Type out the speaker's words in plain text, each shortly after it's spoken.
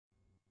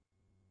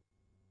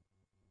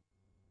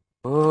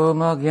Om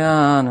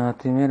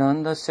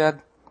Ajnana-timirandasya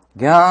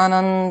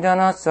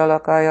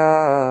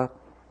Jnananjana-salakaya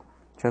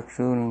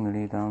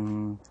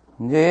Chakshurmilitam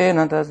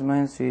Jena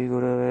tasmai Sri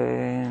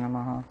Gurave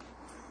Namaha.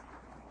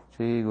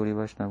 Sri Guru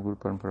Vaishnava Guru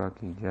Parampara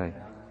ki jai.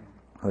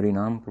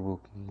 Harinam Prabhu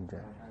ki jai.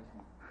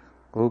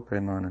 Go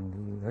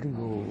Premanandi Hari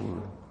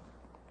Bol.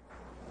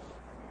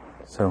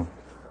 So,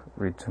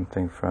 read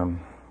something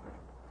from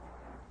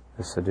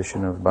this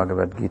edition of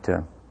Bhagavad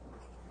Gita.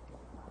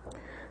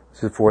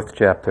 This is the 4th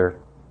chapter.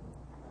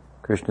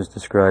 Krishna is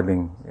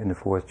describing in the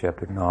 4th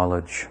chapter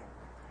knowledge,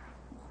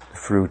 the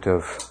fruit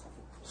of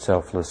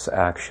selfless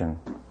action,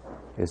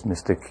 is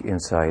mystic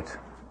insight,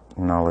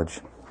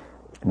 knowledge.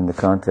 In the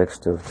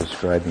context of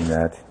describing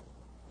that,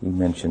 he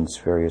mentions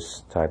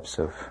various types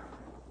of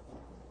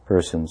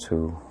persons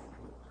who,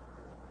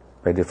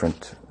 by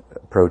different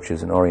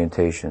approaches and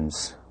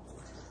orientations,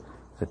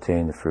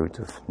 attain the fruit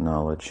of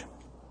knowledge.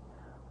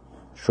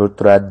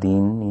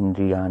 Shrutradin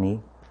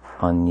indriyani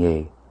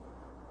anye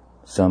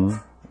sam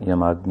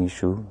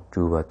yamagnishu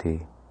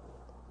juvati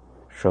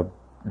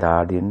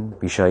shabdadin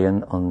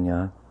vishayan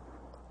anya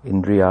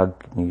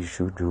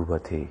indriyagnishu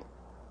juvati.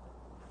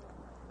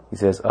 He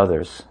says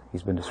others.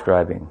 He's been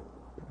describing,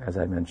 as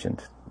I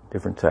mentioned,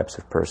 different types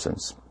of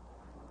persons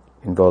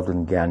involved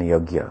in Jnana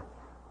Yajna,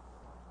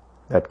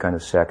 that kind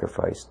of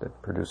sacrifice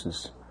that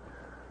produces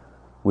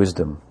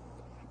wisdom.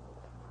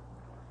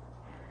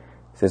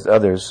 He says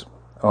others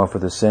offer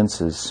the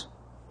senses,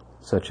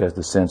 such as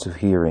the sense of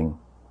hearing,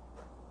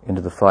 into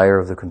the fire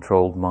of the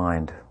controlled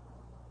mind,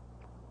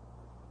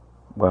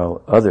 while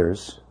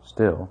others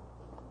still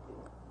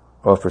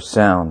offer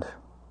sound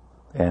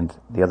and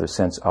the other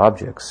sense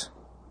objects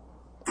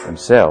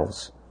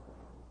themselves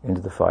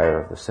into the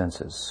fire of the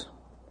senses.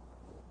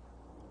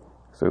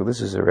 So this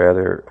is a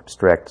rather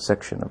abstract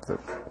section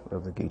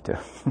of the Gita.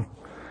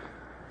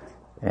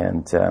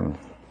 And the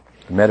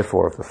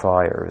metaphor of the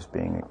fire is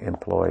being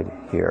employed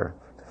here,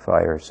 the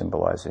fire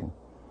symbolizing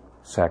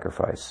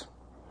sacrifice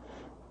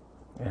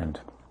and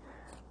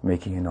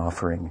making an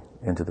offering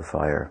into the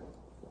fire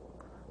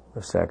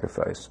of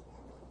sacrifice.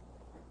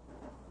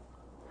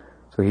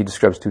 So he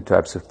describes 2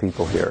 types of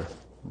people here,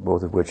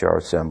 both of which are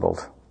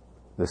assembled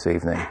this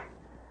evening.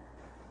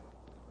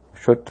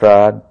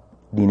 Shutrad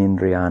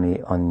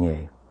dinindriyani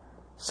anye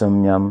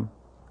samyam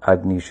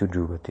agnishu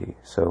juvati.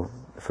 So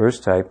the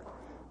first type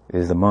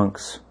is the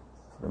monks,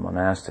 the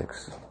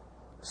monastics,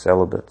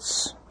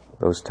 celibates,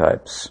 those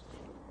types.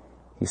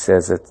 He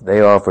says that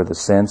they offer the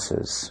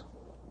senses,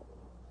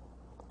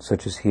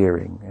 such as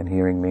hearing, and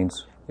hearing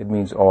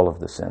means all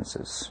of the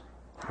senses.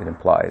 It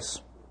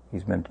implies,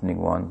 he's mentioning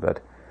one,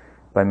 but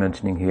by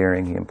mentioning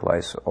hearing, he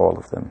implies all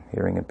of them.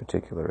 Hearing in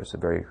particular is a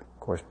very, of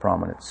course,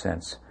 prominent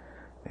sense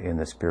in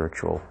the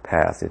spiritual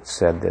path. It's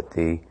said that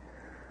the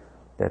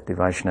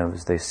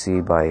Vaishnavas, they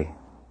see by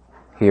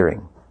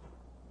hearing.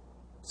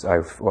 So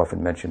I've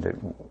often mentioned it,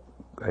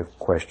 I've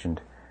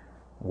questioned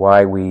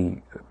why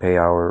we pay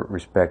our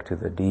respect to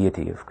the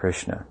deity of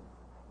Krishna.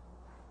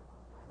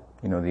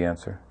 You know the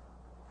answer?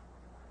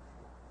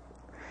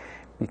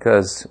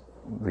 Because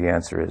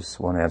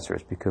one answer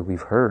is because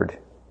we've heard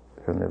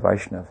from the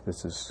Vaishnava,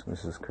 this is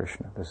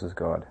Krishna, this is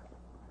God.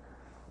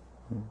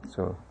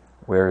 So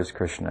where is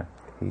Krishna?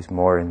 He's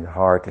more in the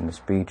heart, in the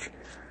speech,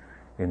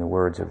 in the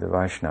words of the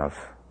Vaishnava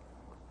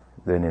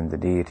than in the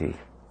deity.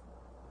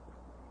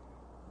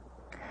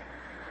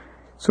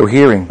 So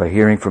by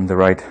hearing from the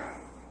right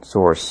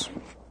source.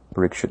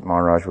 Parikshit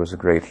Maharaj was a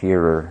great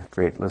hearer,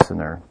 great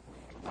listener.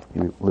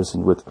 He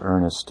listened with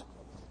earnest,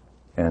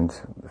 and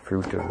the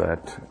fruit of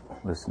that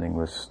listening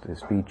was the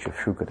speech of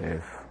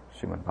Shukadev,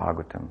 Srimad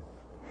Bhagavatam.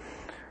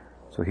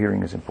 So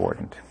hearing is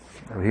important.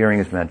 Hearing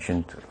is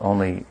mentioned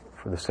only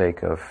for the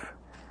sake of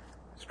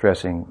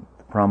stressing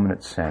the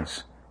prominent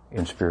sense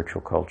in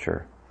spiritual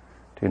culture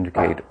to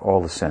indicate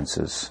all the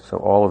senses. So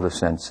all of the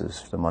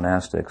senses, the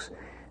monastics,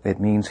 it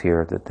means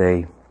here that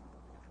they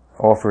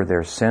offer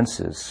their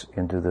senses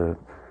into the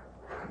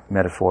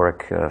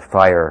metaphoric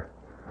fire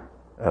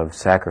of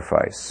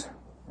sacrifice.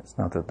 It's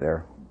not that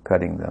they're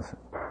cutting the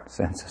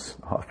senses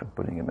off and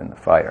putting them in the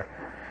fire.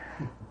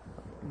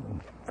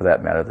 For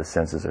that matter, the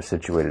senses are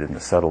situated in the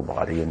subtle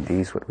body, and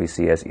these, what we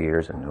see as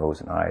ears and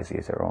nose and eyes,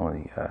 these are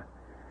only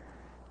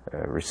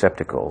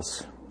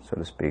receptacles, so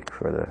to speak,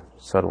 for the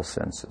subtle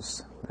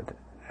senses that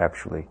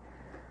actually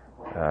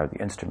are the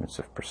instruments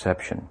of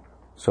perception.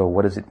 So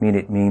what does it mean?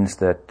 It means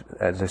that,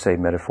 as I say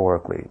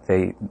metaphorically,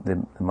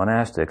 the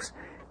monastics,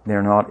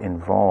 they're not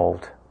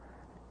involved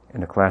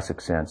in a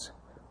classic sense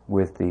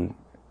with the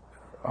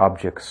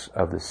objects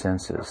of the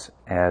senses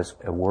as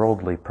a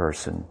worldly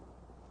person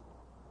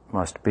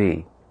must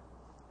be,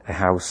 a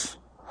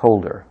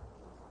householder.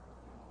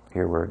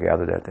 Here we're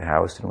gathered at the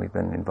house and we've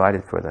been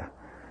invited for the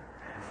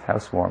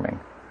housewarming.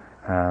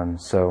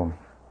 So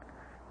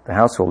the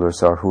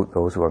householders are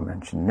those who are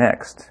mentioned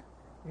next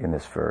in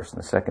this verse, in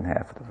the second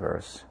half of the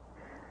verse.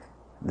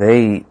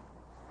 They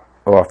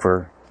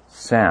offer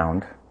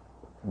sound,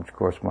 which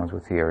corresponds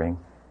with hearing,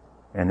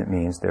 and it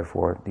means,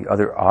 therefore, the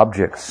other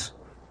objects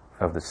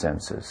of the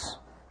senses,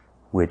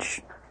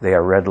 which they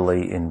are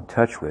readily in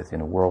touch with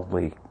in a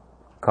worldly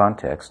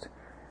context,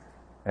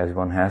 as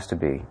one has to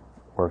be,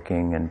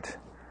 working and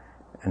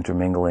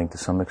intermingling to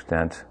some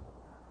extent,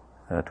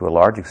 to a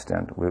large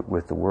extent,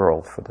 with the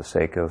world for the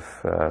sake of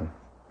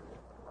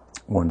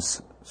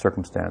one's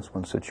circumstance,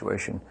 one's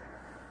situation.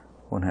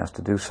 One has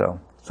to do so.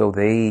 So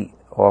they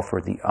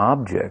offer the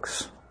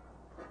objects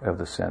of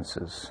the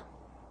senses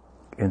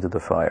into the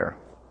fire.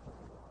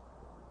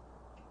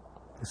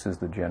 This is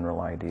the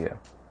general idea.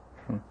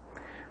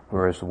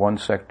 Whereas one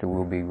sector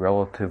will be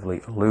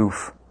relatively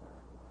aloof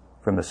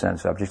from the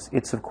sense objects.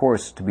 It's of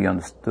course to be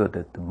understood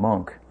that the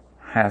monk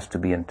has to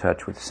be in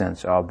touch with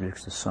sense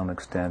objects to some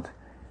extent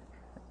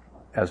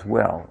as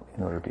well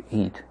in order to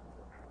eat.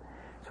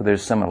 So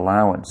there's some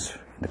allowance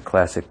in the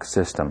classic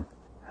system,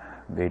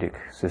 Vedic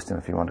system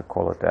if you want to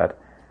call it that.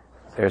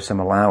 There's some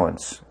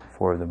allowance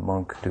for the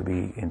monk to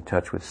be in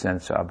touch with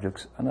sense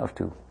objects, enough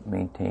to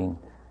maintain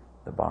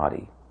the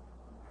body.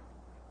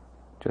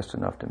 Just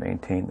enough to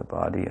maintain the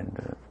body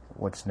and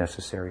what's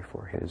necessary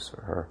for his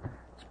or her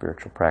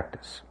spiritual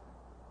practice.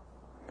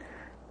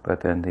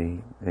 But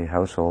then the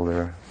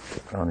householder,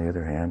 on the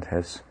other hand,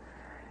 has,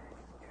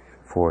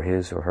 for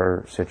his or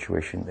her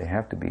situation, they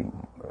have to be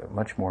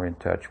much more in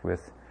touch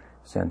with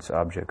sense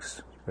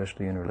objects,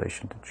 especially in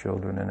relation to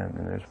children,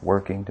 and there's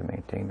working to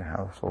maintain the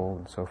household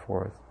and so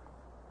forth.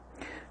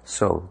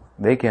 So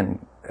they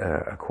can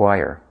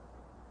acquire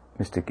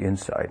mystic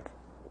insight,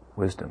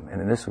 wisdom,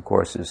 and this, of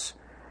course, is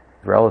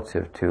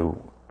relative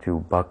to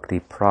bhakti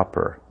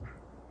proper.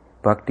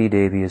 Bhakti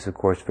Devi is, of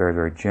course, very,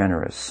 very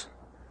generous.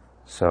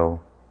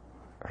 So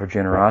her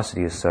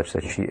generosity is such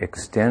that she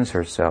extends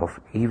herself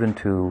even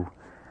to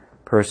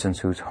persons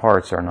whose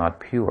hearts are not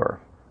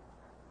pure.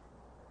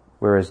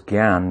 Whereas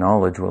Gyan,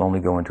 knowledge, will only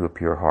go into a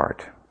pure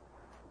heart.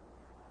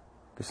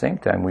 At the same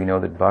time, we know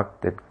that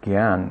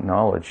Gyan,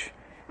 knowledge,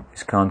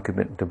 is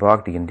concomitant to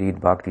Bhakti.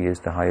 Indeed, Bhakti is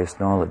the highest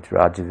knowledge.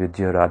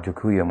 Rajavidya,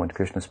 Rajakuyam, when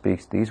Krishna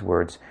speaks these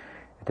words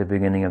at the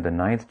beginning of the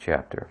 9th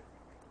chapter,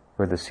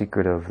 where the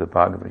secret of the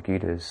Bhagavad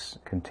Gita is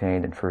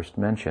contained and first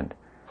mentioned.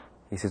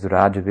 He says,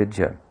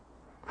 Rajavidya,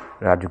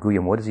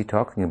 Rajakuyam. What is he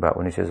talking about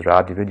when he says,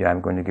 Rajavidya,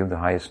 I'm going to give the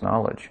highest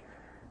knowledge?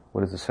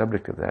 What is the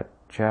subject of that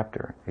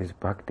chapter? Is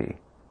Bhakti,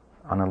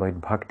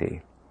 unalloyed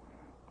Bhakti.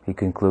 He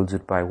concludes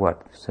it by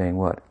what? Saying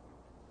what?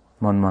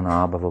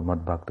 Manmana bhava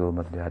mad bhakto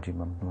madhyaji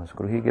mam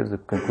namaskuru. He gives the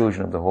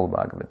conclusion of the whole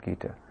Bhagavad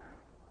Gita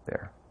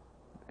there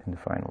in the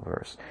final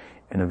verse.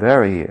 In a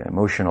very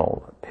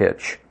emotional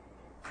pitch,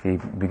 he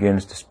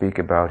begins to speak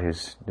about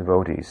his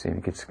devotees. He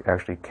gets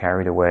actually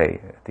carried away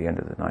at the end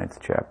of the 9th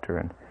chapter,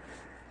 and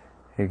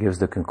he gives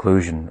the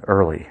conclusion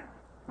early,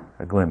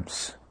 a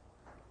glimpse.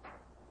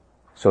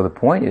 So the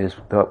point is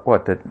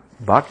that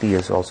bhakti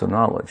is also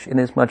knowledge,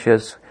 inasmuch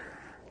as,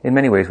 in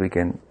many ways we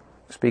can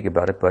speak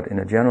about it, but in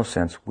a general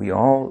sense, we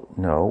all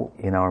know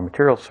in our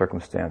material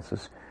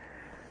circumstances,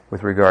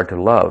 with regard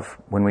to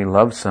love, when we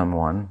love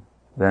someone,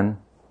 then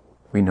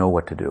we know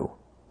what to do.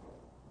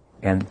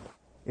 And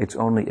it's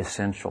only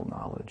essential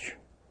knowledge.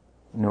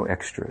 No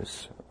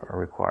extras are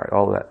required.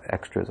 All that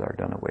extras are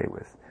done away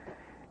with.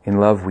 In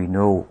love, we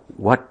know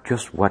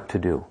just what to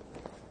do.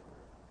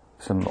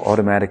 Some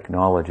automatic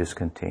knowledge is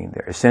contained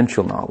there.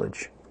 Essential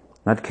knowledge.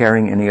 Not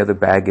carrying any other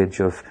baggage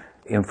of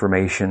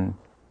information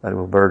that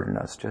will burden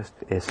us. Just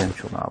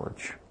essential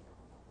knowledge.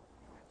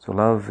 So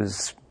love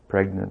is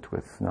pregnant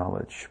with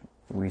knowledge.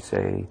 We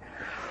say,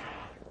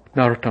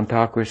 Narottam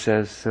Thakur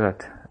says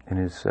that in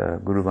his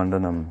Guru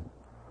Vandanam,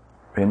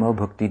 Prema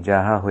Bhakti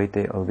Jaha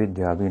Hoite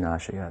Avidya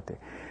Vinashayate.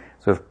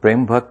 So if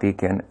Prem Bhakti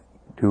can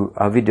do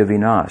Avidya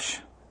Vinash,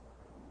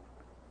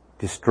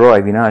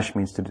 destroy, Vinash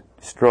means to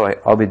destroy,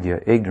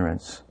 Avidya,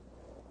 ignorance,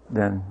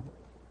 then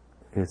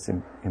it's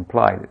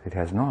implied that it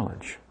has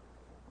knowledge.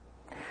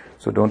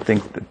 So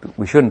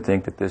we shouldn't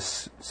think that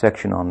this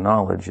section on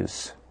knowledge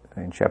is,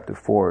 in chapter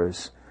 4,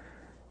 is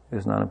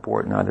not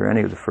important. Neither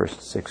any of the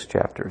first 6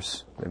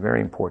 chapters. They're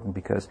very important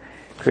because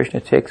Krishna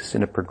takes us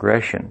in a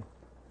progression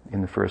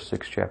in the first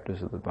 6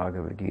 chapters of the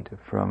Bhagavad Gita,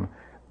 from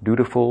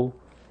dutiful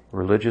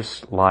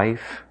religious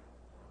life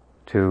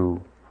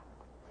to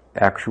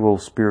actual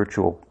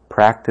spiritual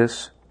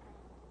practice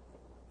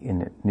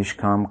in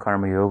Nishkam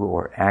Karma Yoga,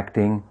 or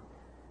acting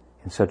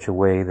in such a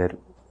way that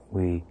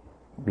we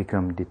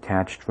become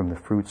detached from the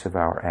fruits of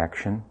our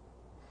action.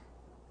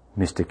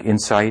 Mystic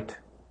insight,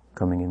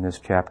 coming in this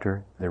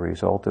chapter, the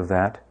result of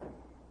that.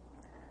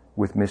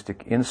 With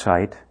mystic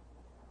insight,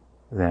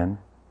 then,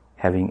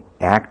 having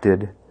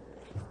acted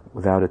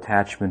without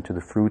attachment to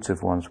the fruits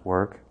of one's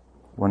work,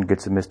 one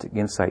gets a mystic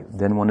insight,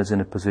 then one is in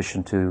a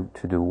position to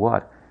do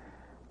what?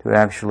 To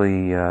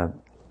actually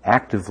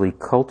actively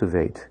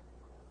cultivate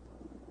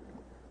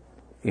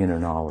inner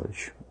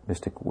knowledge,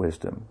 mystic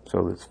wisdom.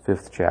 So this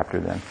 5th chapter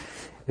then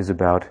is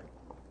about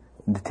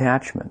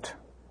detachment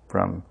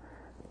from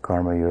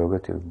karma yoga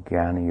to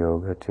jnana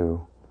yoga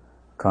to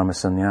karma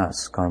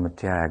sannyas, karma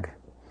tyag.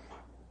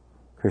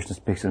 Krishna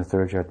speaks in the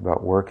 3rd chapter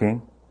about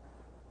working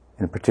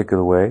in a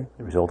particular way,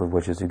 the result of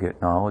which is you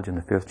get knowledge. In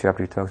the 5th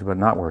chapter he talks about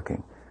not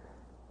working.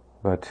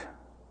 But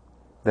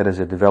that is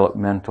a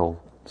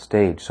developmental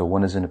stage. So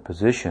one is in a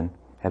position,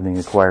 having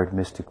acquired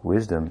mystic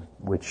wisdom,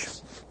 which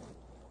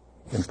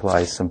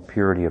implies some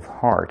purity of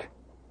heart.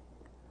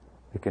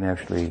 It can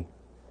actually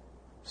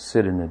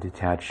sit in a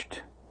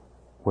detached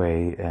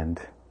way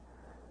and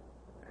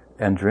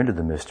enter into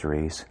the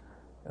mysteries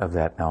of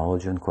that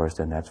knowledge. And of course,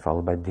 then that's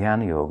followed by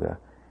Dhyana Yoga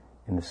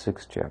in the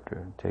 6th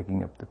chapter,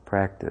 taking up the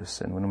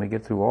practice. And when we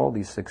get through all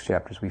these 6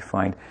 chapters, we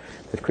find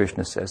that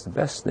Krishna says the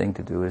best thing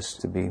to do is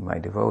to be my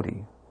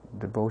devotee.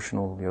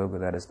 Devotional yoga,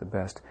 that is the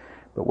best.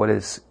 But what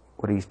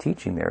he's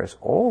teaching there is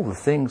all the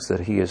things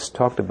that he has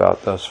talked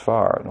about thus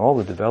far, and all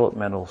the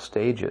developmental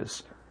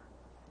stages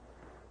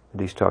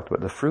that he's talked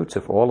about, the fruits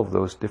of all of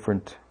those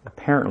different,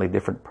 apparently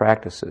different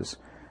practices,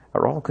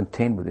 are all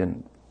contained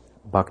within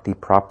bhakti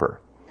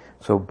proper.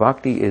 So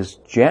bhakti is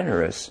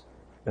generous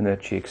in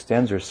that she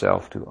extends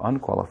herself to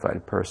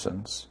unqualified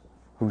persons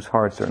whose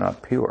hearts are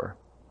not pure.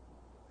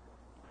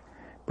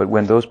 But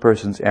when those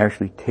persons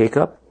actually take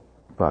up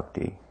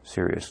bhakti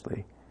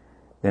seriously,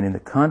 then in the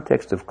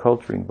context of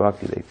culturing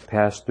bhakti, they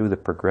pass through the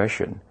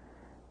progression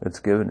that's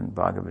given in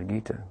Bhagavad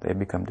Gita. They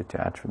become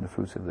detached from the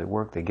fruits of their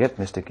work. They get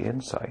mystic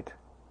insight.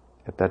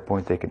 At that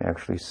point, they can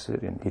actually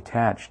sit in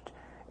detached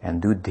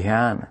and do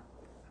dhyana,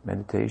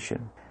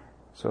 meditation.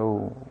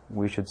 So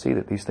we should see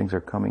that these things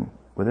are coming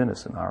within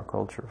us in our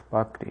culture of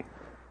bhakti.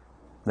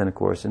 Then, of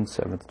course, in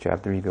 7th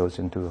chapter, he goes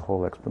into the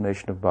whole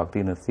explanation of bhakti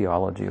and the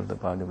theology of the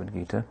Bhagavad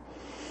Gita.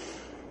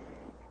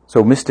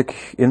 So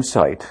mystic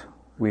insight,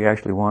 we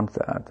actually want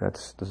that.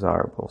 That's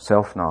desirable.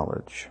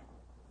 Self-knowledge.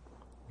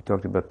 We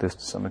talked about this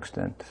to some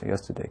extent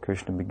yesterday.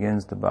 Krishna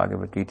begins the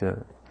Bhagavad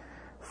Gita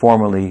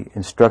formally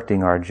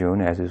instructing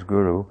Arjuna as his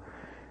guru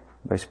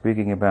by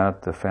speaking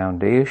about the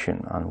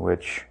foundation on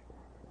which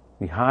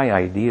the high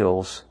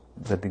ideals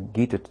that the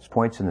Gita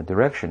points in the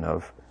direction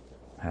of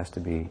has to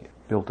be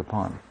built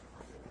upon.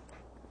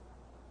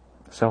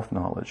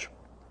 Self-knowledge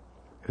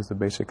is the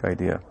basic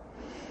idea.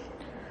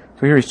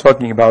 So here he's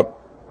talking about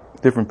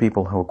different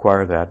people who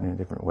acquire that in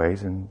different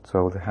ways, and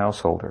so the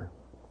householder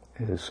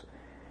is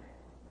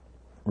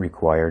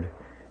required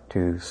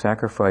to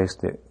sacrifice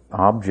the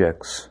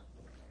objects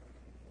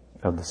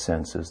of the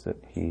senses that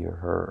he or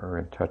her are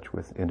in touch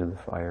with into the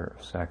fire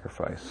of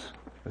sacrifice.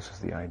 This is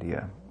the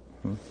idea.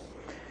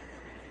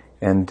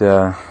 And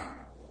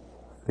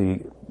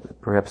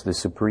perhaps the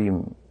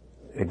supreme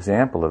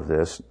example of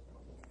this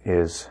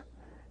is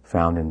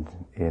found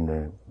in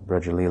the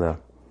Braja Leela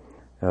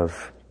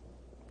of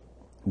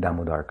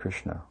Damodar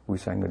Krishna. We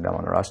sang the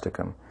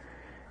Damodarastakam.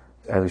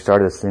 As we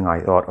started this thing,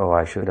 I thought,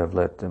 I should have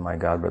let my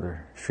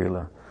godbrother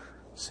Srila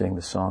sing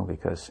the song,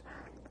 because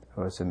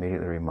I was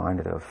immediately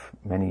reminded of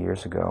many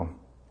years ago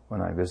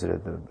when I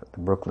visited the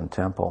Brooklyn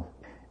Temple,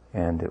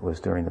 and it was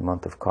during the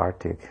month of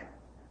Kartik.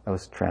 I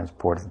was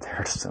transported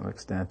there to some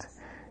extent.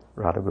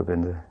 Radha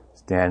Govinda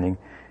standing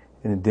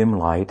in a dim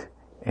light,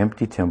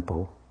 empty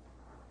temple.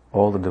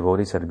 All the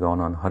devotees had gone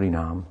on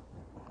Harinam,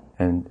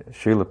 and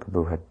Srila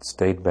Prabhu had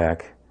stayed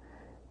back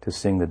to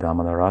sing the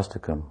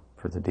Damodarastakam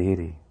for the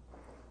deity,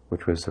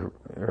 which was a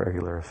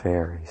regular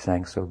affair. He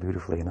sang so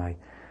beautifully, and I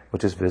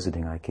was just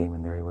visiting. I came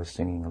in there, he was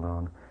singing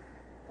alone,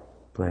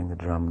 playing the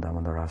drum,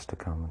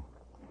 Damodarastakam.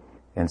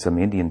 And some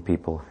Indian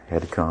people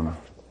had come,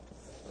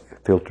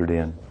 filtered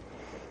in.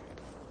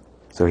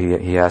 So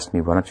he asked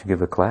me, why don't you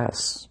give a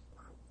class,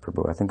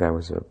 Prabhu? I think I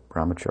was a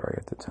brahmachari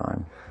at the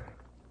time.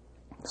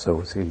 So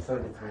was he.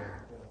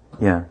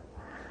 Yeah.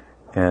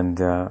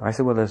 And I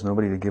said, well, there's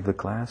nobody to give the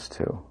class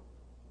to,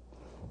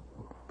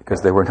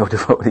 because there were no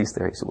devotees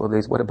there. He said, well,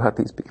 what about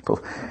these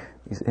people,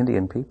 these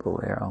Indian people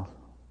there?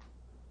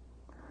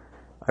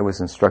 I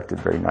was instructed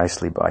very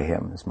nicely by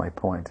him, is my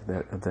point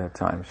at that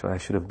time, so I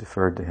should have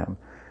deferred to him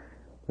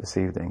this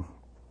evening.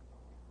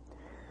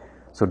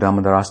 So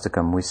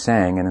Damodarastakam we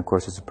sang, and of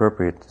course it's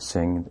appropriate to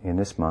sing in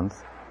this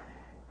month.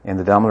 And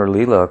the Damodar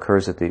Leela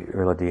occurs at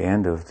the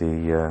end of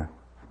the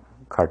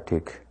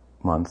Kartik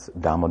month,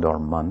 Damodar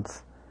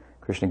month.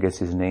 Krishna gets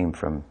his name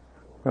from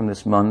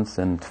this month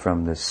and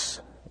from this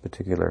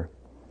particular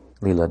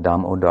Leela,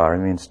 Damodar. It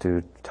means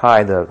to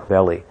tie the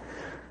belly,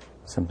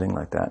 something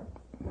like that,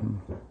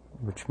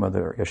 which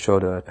Mother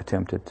Yashoda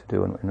attempted to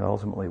do and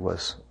ultimately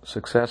was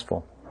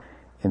successful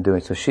in doing.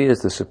 So she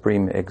is the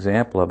supreme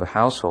example of a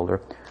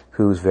householder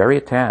who's very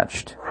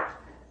attached,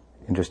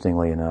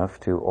 interestingly enough,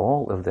 to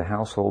all of the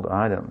household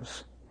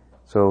items.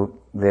 So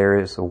there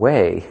is a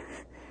way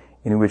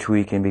in which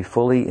we can be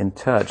fully in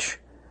touch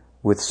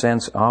with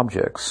sense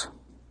objects,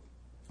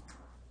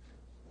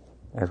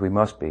 as we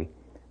must be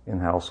in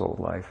household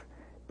life,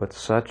 but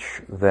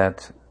such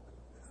that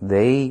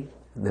they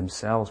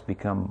themselves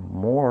become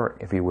more,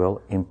 if you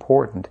will,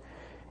 important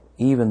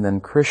even than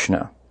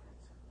Krishna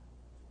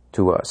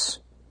to us.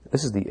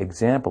 This is the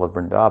example of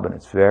Vrindavan.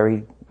 It's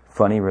very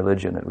funny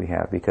religion that we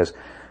have, because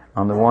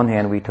on the one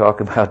hand we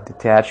talk about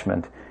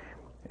detachment,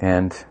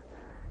 and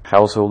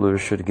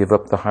householders should give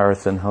up the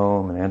hearth and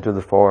home and enter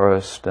the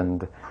forest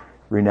and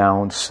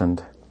renounce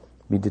and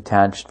be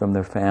detached from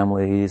their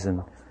families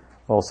and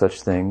all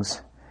such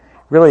things.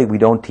 Really, we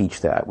don't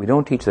teach that. We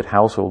don't teach that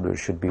householders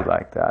should be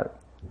like that.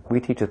 we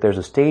teach that there's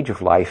a stage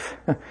of life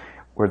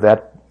where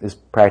that is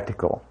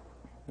practical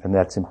and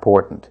that's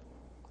important.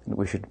 And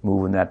we should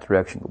move in that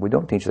direction. But we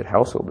don't teach that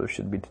householders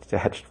should be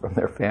detached from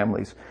their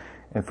families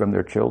and from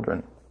their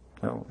children.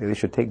 No, they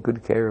should take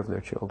good care of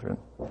their children.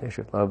 They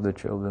should love their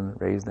children,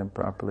 raise them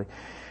properly.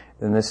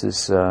 And this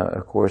is,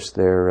 of course,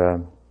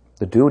 the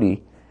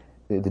duty.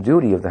 The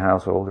duty of the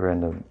householder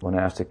and the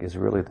monastic is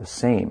really the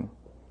same.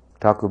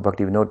 Thakur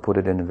Bhaktivinoda put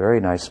it in a very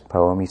nice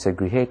poem. He said,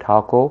 Grihe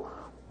thako,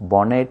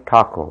 bone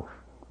thako,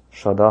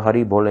 sada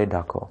hari bole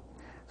dako.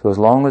 So as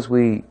long as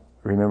we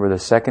remember the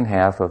second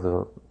half of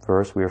the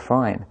verse, we are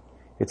fine.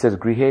 It says,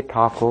 Grihe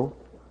thako,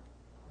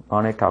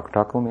 bone thako.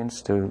 Thako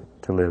means to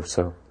live.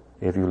 So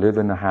if you live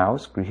in the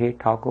house, Grihe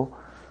thako,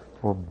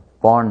 or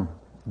bone.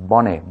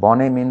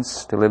 Bone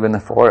means to live in the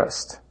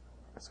forest.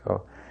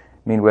 So,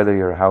 I mean, whether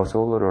you're a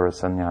householder or a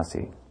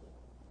sannyasi,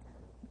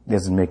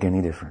 doesn't make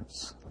any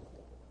difference.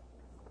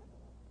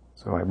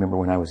 So I remember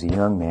when I was a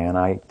young man,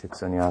 I took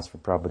sannyas for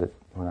Prabhupada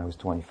when I was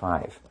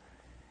 25,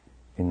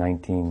 in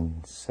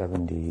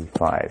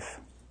 1975.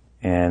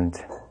 And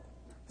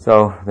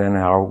so then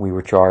we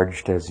were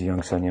charged as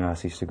young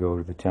sannyasis to go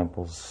to the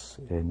temples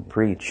and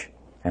preach.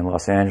 And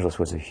Los Angeles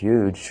was a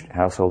huge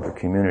householder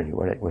community,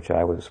 where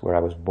I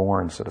was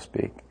born, so to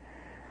speak.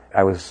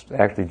 I was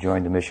actually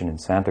joined a mission in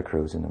Santa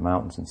Cruz, in the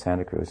mountains in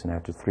Santa Cruz, and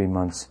after 3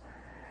 months,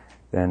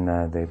 then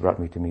they brought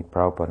me to meet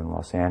Prabhupada in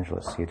Los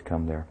Angeles. He had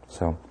come there.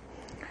 So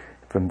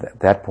from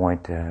that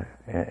point,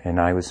 and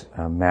I was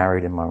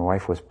married, and my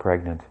wife was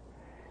pregnant.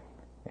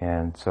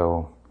 And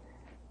so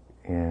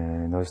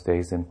in those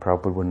days, then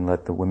Prabhupada wouldn't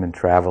let the women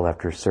travel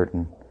after a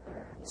certain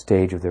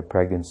stage of their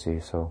pregnancy,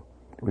 so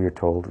we were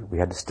told we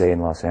had to stay in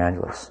Los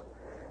Angeles.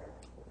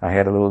 I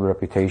had a little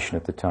reputation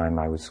at the time.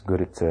 I was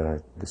good at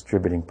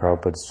distributing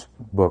Prabhupada's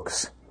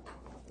books.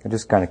 It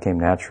just kind of came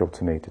natural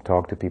to me to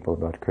talk to people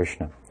about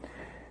Krishna.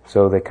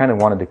 So they kind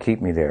of wanted to keep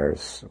me there,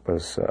 as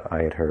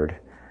I had heard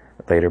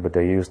later, but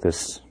they used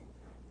this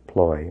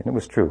ploy. And it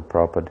was true.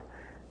 Prabhupada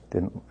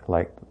didn't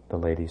like the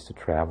ladies to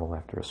travel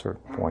after a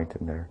certain point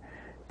in their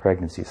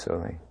pregnancy, so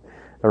they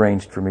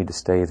arranged for me to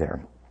stay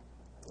there.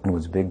 It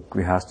was a big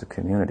Grihastha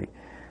community.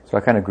 So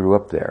I kind of grew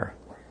up there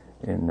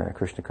in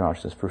Krishna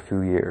consciousness for a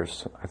few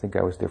years. I think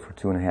I was there for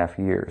 2.5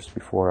 years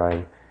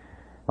before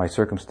my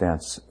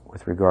circumstance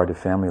with regard to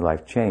family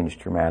life changed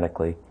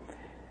dramatically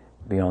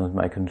beyond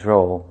my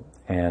control,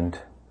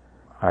 and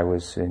I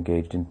was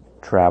engaged in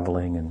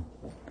traveling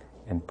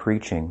and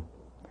preaching.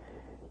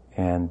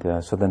 And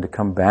so then to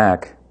come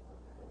back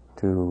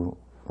to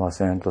Los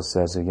Angeles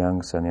as a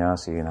young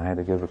sannyasi, and I had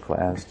to give a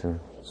class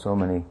to so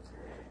many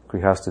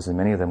grihasthas, and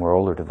many of them were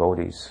older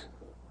devotees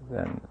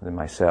than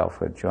myself,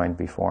 who had joined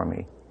before me.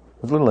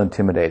 It was a little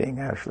intimidating,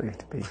 actually,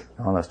 to be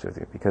honest with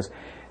you, because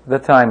at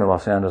that time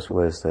Los Angeles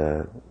was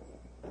the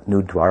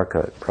New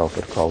Dwarka,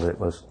 Prabhupada called it. It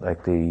was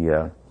like they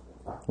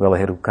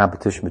had a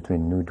competition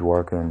between New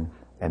Dwarka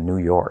and New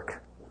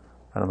York.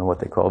 I don't know what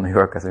they called New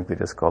York. I think they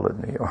just called it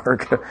New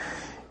York.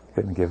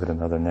 Couldn't give it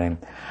another name.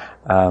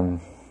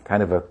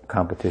 Kind of a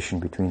competition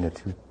between the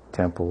two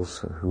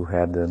temples, who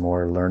had the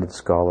more learned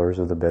scholars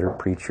or the better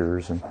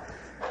preachers and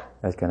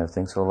that kind of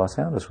thing. So Los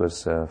Angeles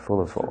was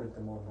full of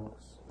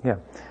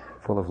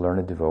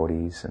learned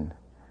devotees, and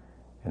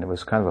it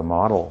was kind of a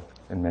model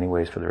in many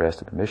ways for the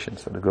rest of the mission.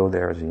 So to go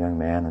there as a young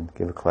man and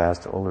give a class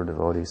to older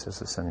devotees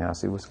as a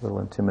sannyasi was a little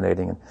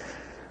intimidating. And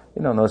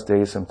in those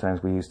days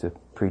sometimes we used to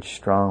preach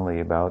strongly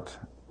about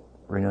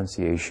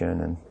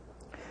renunciation, and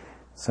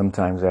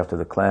sometimes after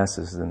the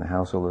classes then the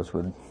householders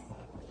would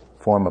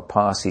form a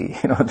posse,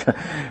 to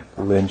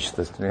lynch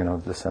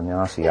the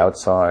sannyasi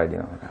outside.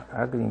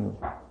 How can you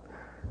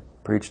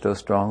preach so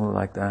strongly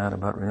like that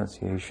about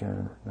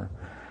renunciation?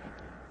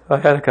 I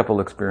had a couple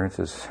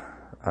experiences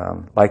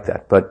like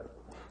that, but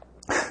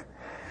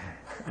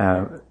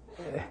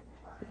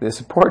it's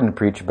important to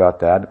preach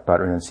about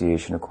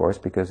renunciation, of course,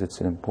 because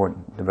it's an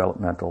important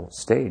developmental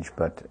stage,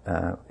 but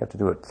you have to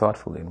do it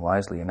thoughtfully and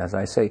wisely. And as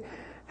I say,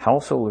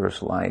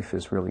 householders' life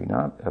is really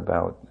not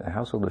about,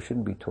 householders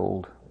shouldn't be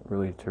told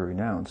really to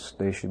renounce.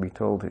 They should be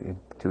told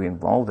to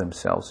involve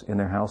themselves in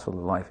their household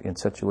life in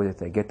such a way that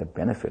they get the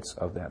benefits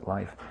of that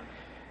life,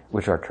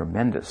 which are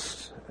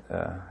tremendous,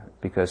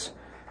 because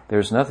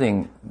there's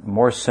nothing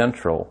more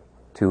central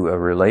to a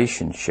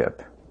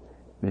relationship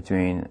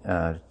between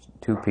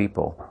two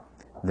people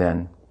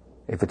than,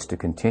 if it's to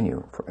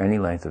continue for any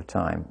length of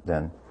time,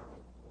 then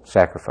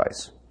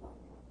sacrifice.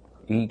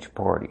 Each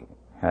party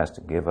has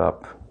to give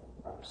up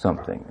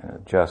something and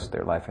adjust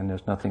their life, and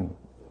there's nothing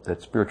that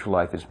spiritual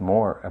life is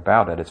more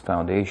about at its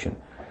foundation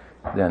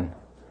than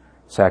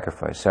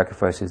sacrifice.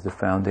 Sacrifice is the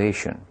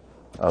foundation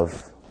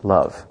of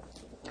love.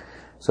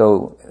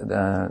 So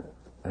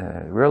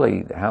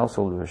really, the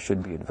householders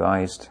should be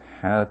advised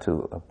how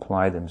to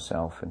apply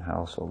themselves in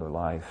householder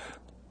life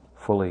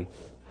fully.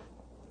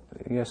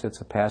 Yes,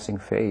 it's a passing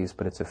phase,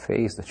 but it's a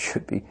phase that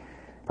should be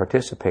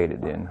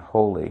participated in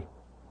wholly.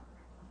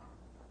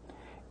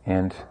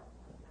 And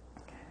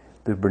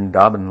the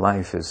Vrindavan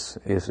life is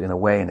in a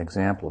way an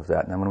example of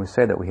that. Now when we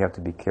say that, we have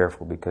to be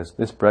careful, because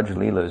this Braj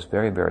Leela is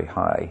very, very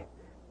high.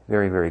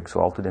 very, very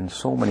exalted, and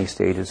so many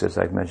stages, as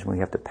I've mentioned, we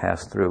have to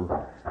pass through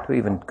to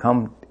even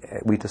come,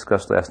 we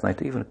discussed last night,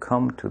 to even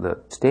come to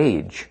the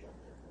stage,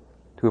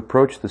 to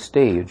approach the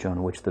stage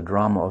on which the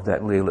drama of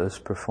that Leela is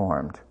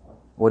performed.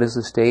 What is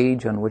the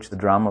stage on which the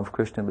drama of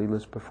Krishna Leela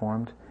is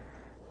performed?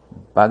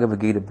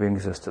 Bhagavad Gita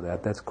brings us to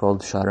that. That's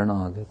called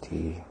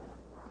Sharanagati.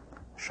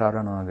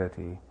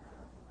 Sharanagati.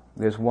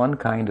 There's one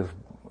kind of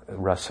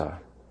rasa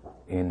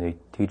in the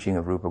teaching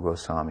of Rupa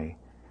Goswami.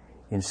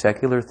 In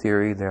secular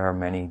theory, there are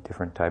many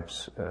different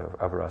types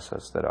of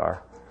rasas that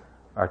are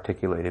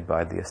articulated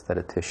by the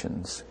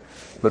aestheticians.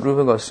 But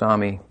Rupa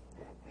Goswami,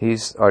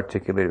 he's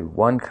articulated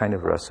one kind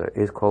of rasa.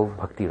 It's called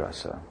Bhakti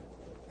Rasa.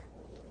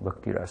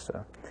 Bhakti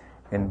Rasa.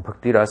 And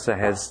Bhakti Rasa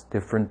has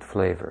different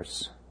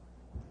flavors,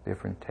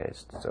 different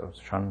tastes. So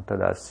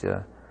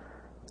Shantadasya,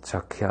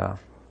 Sakhya,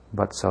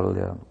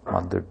 Vatsalya,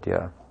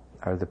 Madhurya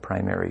are the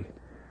primary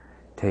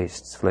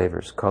tastes,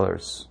 flavors,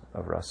 colors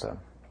of rasa.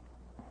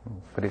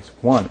 But it's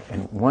one,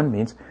 and one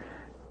means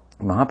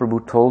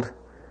Mahaprabhu told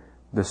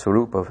the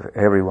swarup of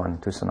everyone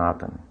to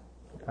Sanatan.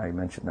 I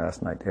mentioned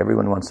last night,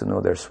 everyone wants to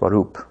know their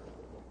swarup.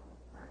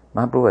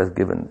 Mahaprabhu has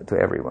given to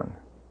everyone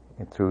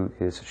through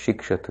his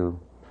shiksha to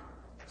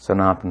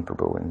Sanatan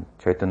Prabhu in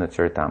Chaitanya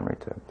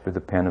Charitamrita, through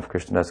the pen of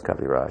Krishnadas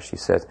Kaviraj. He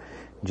says,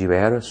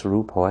 Jivera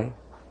swarup hoy,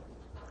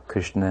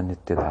 Krishna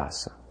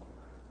nityadasa.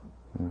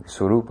 The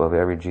swarup of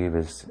every jiva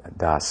is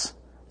das,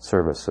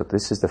 service. So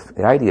this is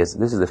the idea is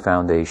this is the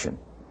foundation.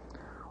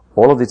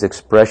 All of these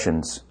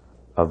expressions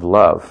of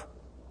love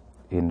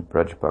in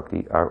Braj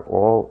Bhakti are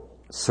all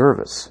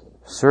service.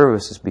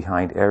 Service is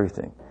behind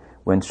everything.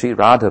 When Sri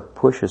Radha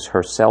pushes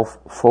herself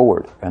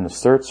forward and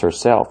asserts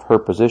herself, her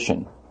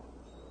position,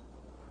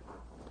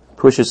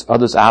 pushes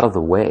others out of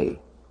the way,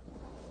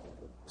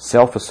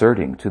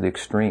 self-asserting to the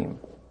extreme,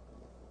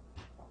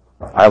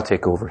 I'll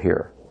take over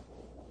here.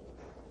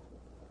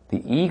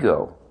 The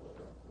ego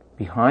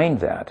behind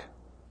that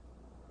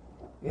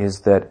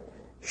is that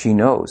she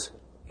knows,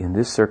 in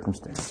this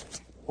circumstance,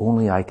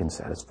 only I can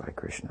satisfy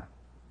Krishna.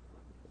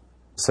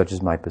 Such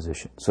is my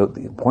position. So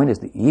the point is,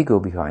 the ego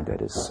behind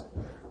that is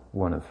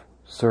one of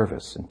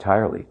service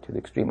entirely to the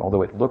extreme,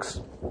 although it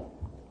looks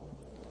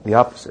the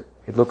opposite.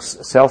 It looks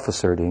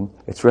self-asserting.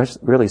 It's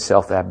really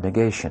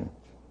self-abnegation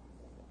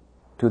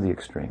to the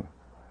extreme.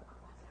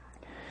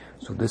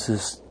 So this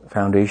is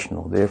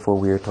foundational. Therefore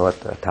we are taught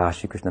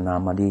Tashi Krishna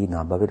Namadi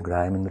Nabhavid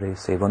Grayamindre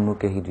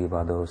Sevanmukhehi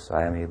Jivado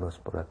Sayameva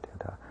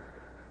Spuratyata.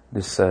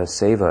 This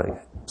seva,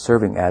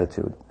 serving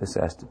attitude, this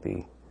has to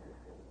be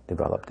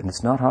developed. And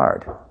it's not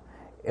hard.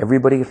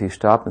 Everybody, if you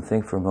stop and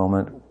think for a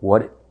moment,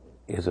 what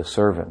is a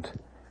servant?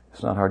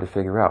 It's not hard to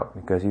figure out,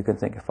 because you can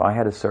think, if I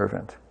had a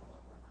servant,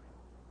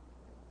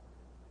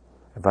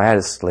 if I had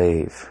a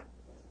slave,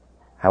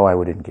 how I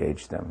would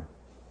engage them.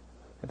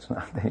 It's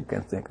not that you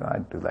can think, oh,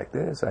 I'd do like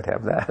this, I'd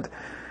have that.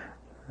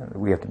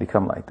 We have to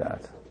become like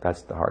that.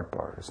 That's the hard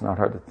part. It's not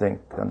hard to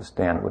think, to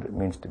understand what it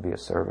means to be a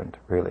servant,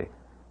 really.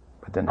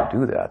 But then to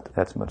do that,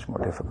 that's much more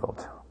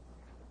difficult.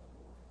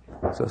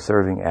 So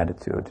serving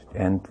attitude.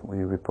 And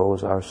we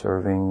repose our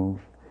serving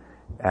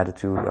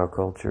attitude, our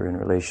culture, in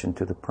relation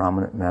to the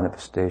prominent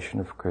manifestation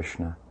of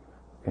Krishna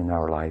in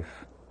our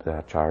life.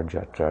 The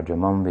charja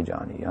mam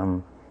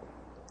vijaniyam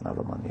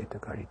navamanyeta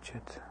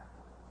karichit.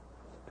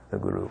 The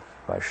Guru,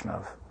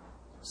 Vaishnav.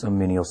 Some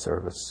menial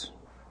service.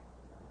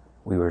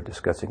 We were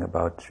discussing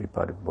about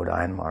Sripad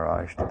Bodhayan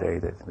Maharaj today,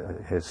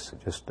 that his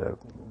just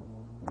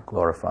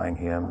glorifying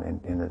him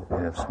in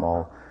a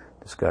small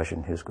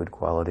discussion, his good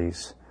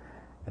qualities.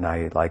 And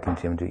I likened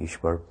him to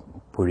Ishwar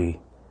Puri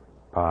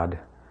Pad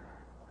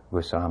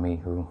Goswami,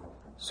 who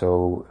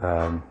so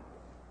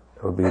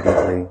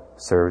obediently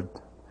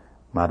served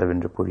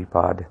Madhavendra Puri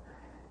Pad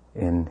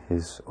in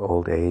his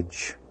old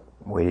age,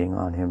 waiting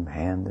on him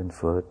hand and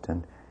foot,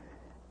 and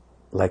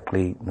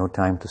likely no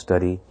time to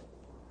study.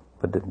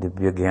 But the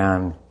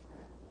Gyan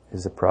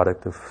is a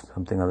product of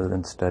something other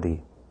than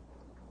study.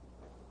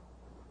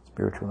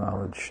 Spiritual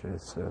knowledge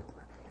is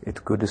it's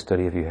good to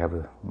study if you have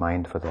a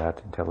mind for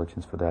that,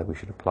 intelligence for that. We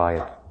should apply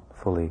it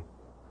fully.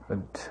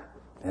 But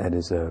it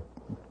is a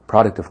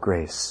product of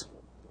grace,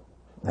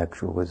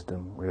 actual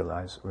wisdom,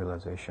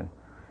 realization.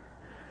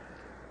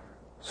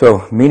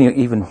 So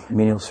even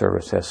menial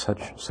service has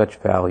such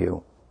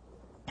value.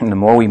 And the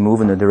more we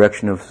move in the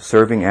direction of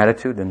serving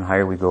attitude, the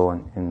higher we go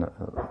in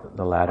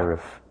the ladder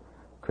of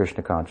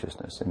Krishna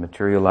consciousness. In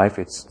material life,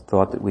 it's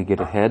thought that we get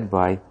ahead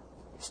by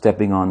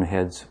stepping on the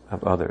heads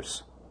of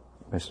others,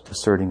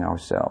 asserting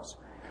ourselves.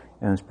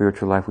 And in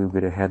spiritual life, we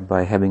get ahead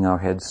by having our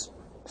heads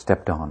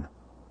stepped on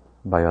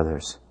by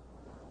others,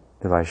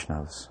 the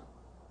Vaishnavas.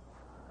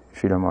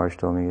 Sridhar Maharaj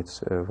told me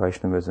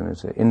Vaishnavism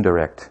is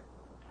indirect.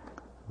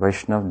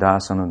 Vaishnav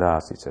Das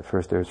Anudas. He said,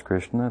 first there's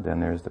Krishna,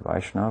 then there's the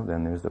Vaishnav,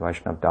 then there's the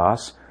Vaishnav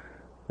Das,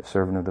 the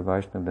servant of the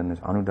Vaishnav, then there's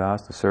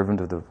Anudas, the servant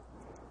of the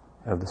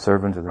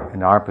servant of the,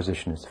 and our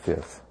position is the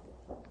fifth.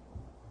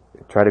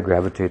 Try to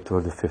gravitate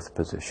toward the fifth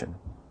position,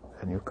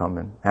 and you come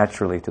in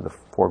naturally to the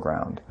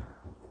foreground.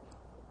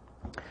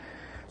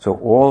 So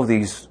all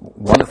these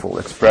wonderful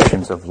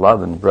expressions of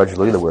love in Braj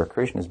Lila, where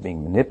Krishna is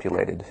being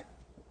manipulated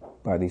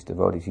by these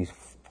devotees, he's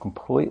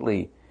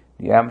completely,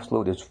 the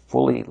Absolute is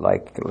fully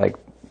like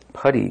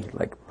putty,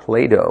 like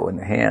Play-Doh in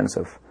the hands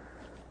of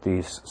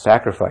these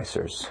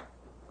sacrificers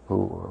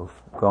who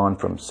have gone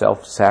from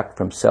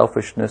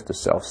selfishness to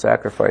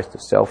self-sacrifice to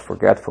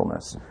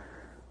self-forgetfulness,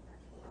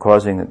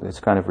 causing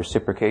this kind of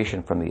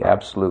reciprocation from the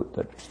Absolute,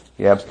 that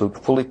the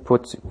Absolute fully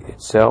puts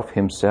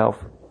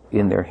himself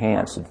in their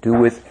hands to do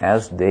with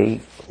as they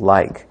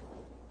like.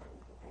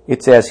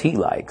 It's as he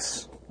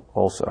likes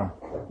also.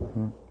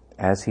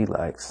 As he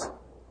likes.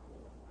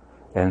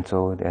 And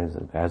so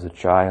as a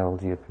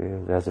child he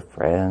appears, as a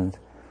friend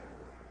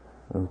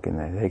who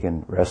they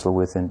can wrestle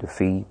with and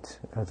defeat,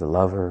 as a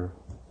lover.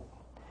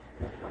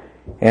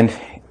 And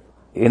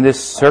in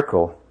this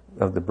circle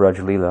of the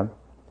Braj Lila,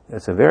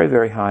 it's a very,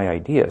 very high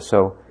idea.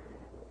 So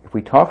if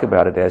we talk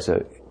about it as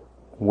a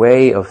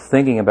way of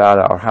thinking about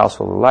our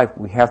household life,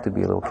 we have to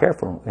be a little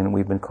careful, and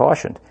we've been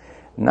cautioned.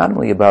 Not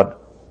only about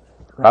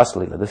Rasa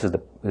Lila, this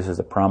is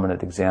a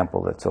prominent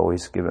example that's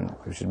always given.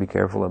 We should be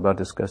careful about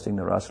discussing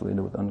the Rasa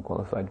Lila with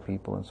unqualified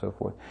people and so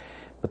forth.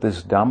 But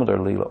this Damodar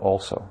Lila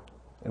also,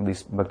 at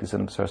least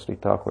Bhaktisiddhanta Saraswati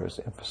Thakur is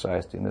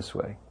emphasized in this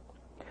way.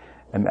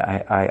 And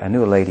I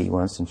knew a lady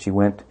once, and she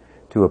went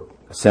to an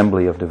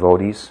assembly of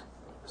devotees,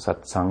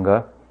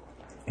 satsanga,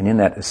 and in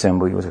that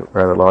assembly, it was a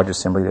rather large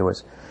assembly, there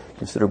was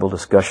considerable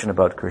discussion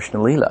about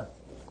Krishna Lila.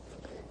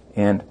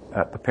 And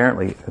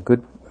apparently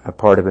a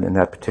part of it in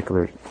that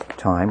particular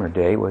time or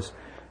day was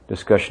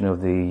discussion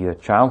of the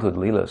childhood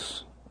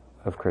Leelas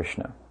of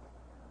Krishna.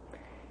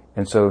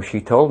 And so she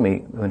told me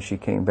when she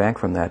came back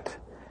from that,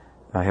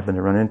 I happened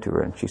to run into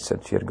her, and she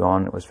said she had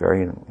gone, it was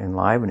very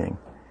enlivening.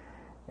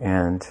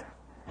 And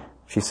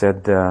she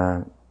said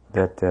that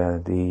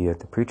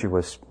the preacher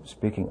was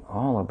speaking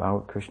all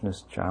about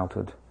Krishna's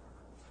childhood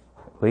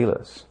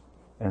Leelas.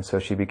 And so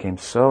she became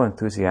so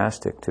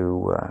enthusiastic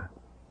to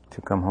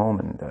come home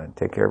and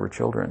take care of her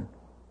children.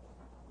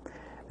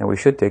 And we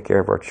should take care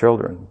of our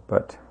children,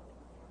 but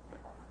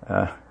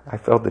I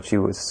felt that she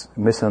was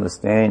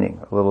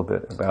misunderstanding a little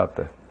bit about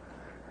the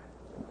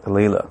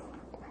Leela.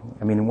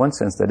 I mean, in one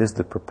sense, that is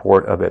the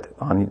purport of it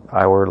on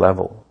our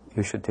level.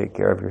 You should take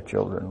care of your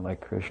children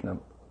like Krishna,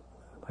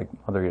 like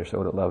Mother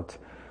Yashoda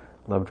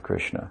loved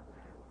Krishna.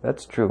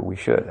 That's true, we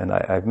should, and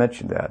I've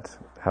mentioned that.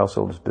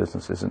 Household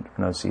business isn't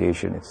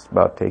renunciation, it's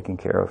about taking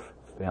care of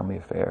family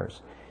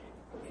affairs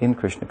in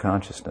Krishna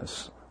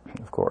consciousness,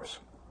 of course.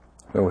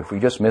 So if we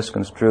just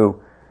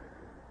misconstrue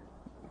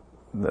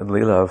the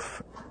Leela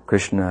of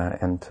Krishna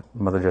and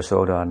Mother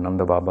Yashoda and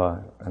Nanda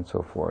Baba and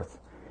so forth,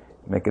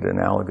 make it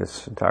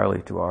analogous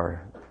entirely to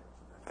our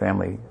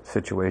family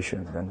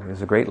situation, then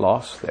there's a great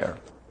loss there.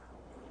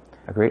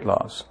 A great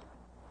loss.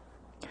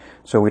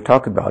 So we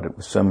talk about it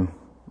with some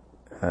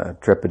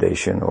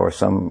trepidation or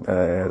some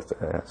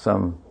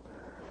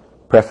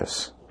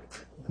preface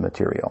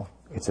material.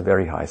 It's a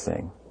very high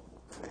thing.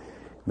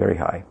 Very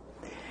high.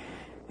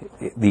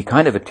 The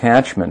kind of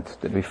attachment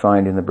that we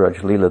find in the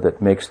Braj Lila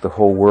that makes the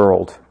whole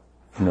world,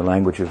 in the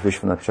language of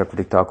Vishwanath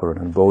Chakravarti Thakur,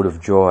 an abode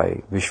of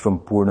joy,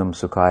 Vishvam Purnam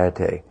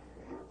Sukhayate,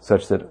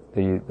 such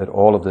that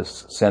all of the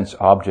sense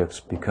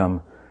objects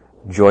become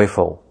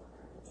joyful.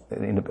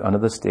 In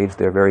another stage,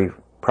 they're very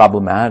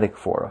problematic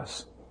for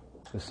us,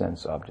 the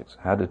sense objects.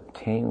 How to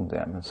tame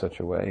them in such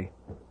a way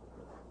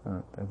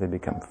that they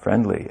become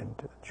friendly and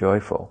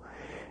joyful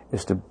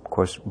is to, of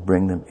course,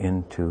 bring them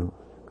into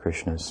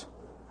Krishna's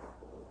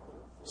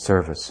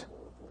service.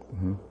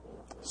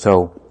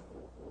 So,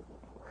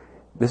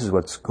 this is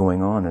what's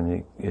going on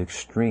in the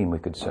extreme, we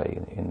could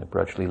say, in the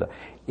Braj Lila.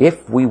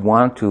 If we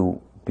want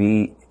to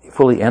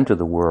fully enter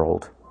the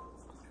world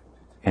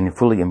and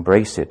fully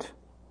embrace it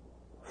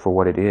for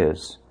what it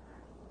is,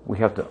 we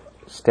have to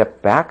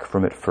step back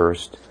from it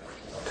first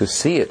to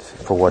see it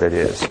for what it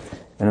is.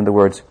 In other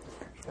words,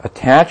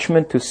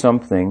 attachment to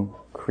something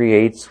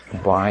creates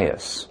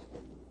bias,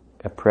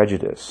 a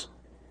prejudice.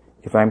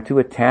 If I'm too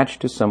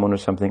attached to someone or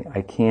something,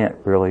 I can't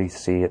really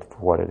see it for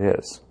what it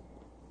is.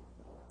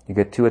 You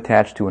get too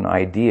attached to an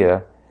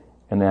idea,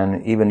 and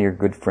then even your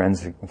good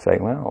friends can say,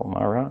 well,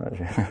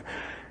 Maharaj,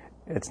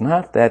 it's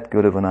not that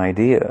good of an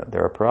idea.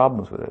 There are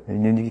problems with it.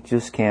 And you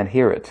just can't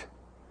hear it.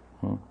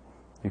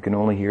 You can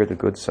only hear the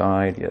good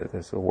side. Yeah,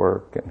 this will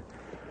work. And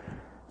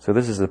so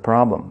this is the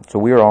problem. So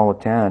we are all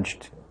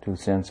attached to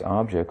sense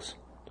objects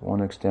to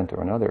one extent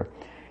or another.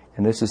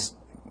 And this is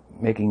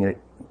making it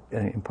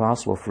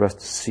impossible for us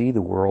to see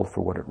the world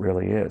for what it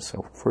really is.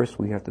 So first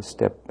we have to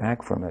step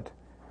back from it.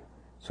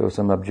 So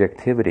some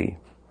objectivity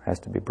has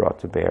to be brought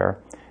to bear.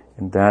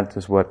 And that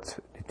is what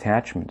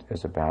detachment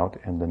is about.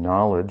 And the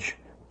knowledge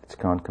that's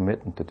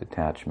concomitant to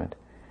detachment,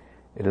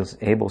 it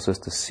enables us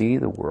to see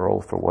the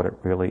world for what it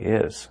really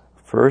is.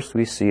 First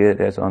we see it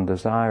as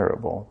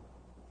undesirable.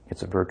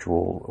 It's a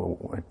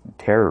virtual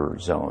terror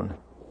zone.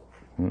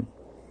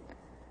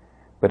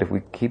 But if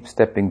we keep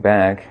stepping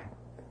back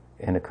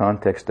in the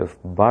context of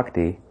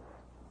bhakti,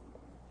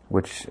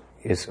 which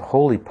is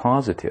wholly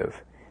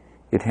positive,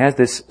 it has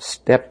this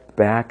step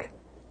back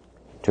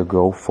to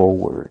go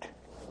forward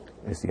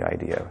is the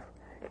idea.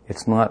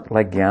 It's not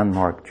like Gyan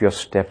Marg, just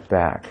step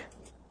back,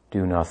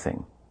 do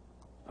nothing,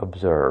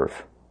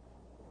 observe,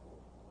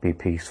 be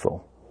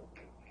peaceful.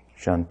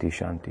 Shanti,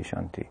 shanti,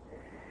 shanti.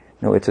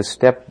 No, it's a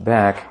step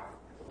back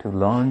to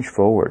lunge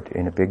forward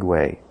in a big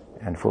way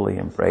and fully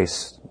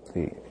embrace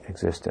the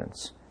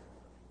existence.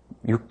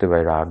 Yukta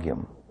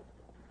Vairagyam,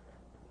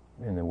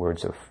 in the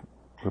words of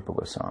Rupa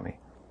Goswami.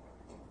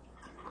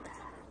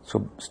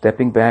 So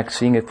stepping back,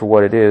 seeing it for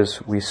what it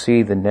is, we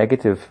see the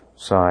negative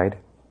side,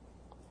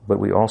 but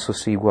we also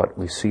see what?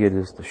 We see it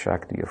as the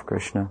Shakti of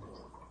Krishna.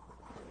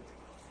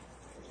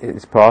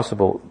 It's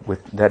possible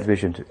with that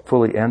vision to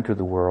fully enter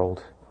the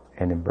world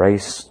and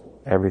embrace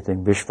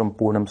everything. Vishvam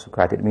Purnam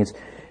Sukhati. It means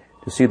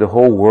to see the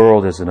whole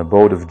world as an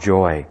abode of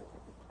joy.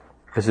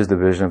 This is the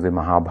vision of the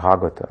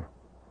Mahabhagavata.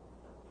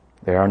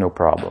 There are no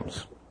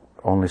problems,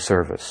 only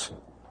service.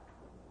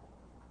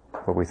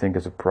 What we think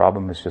is a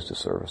problem is just a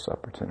service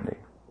opportunity.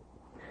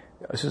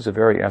 This is a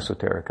very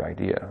esoteric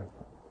idea.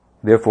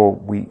 Therefore,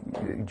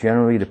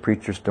 generally the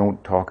preachers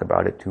don't talk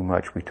about it too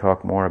much. We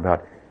talk more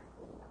about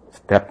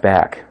step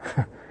back.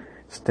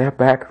 Step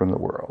back from the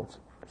world.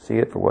 See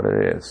it for what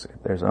it is.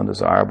 If there's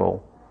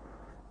undesirable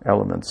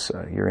elements,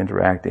 you're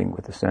interacting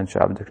with the sense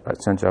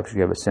object.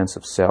 You have a sense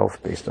of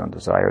self based on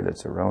desire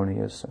that's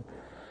erroneous,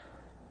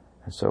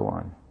 and so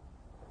on.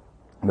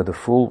 But the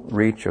full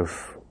reach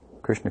of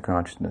Krishna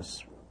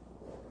consciousness,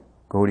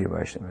 Gaudiya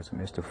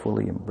Vaishnavism, is to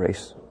fully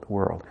embrace the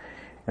world.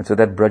 And so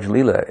that Braj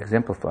Lila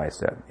exemplifies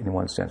that in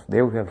one sense.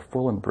 There we have a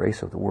full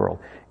embrace of the world.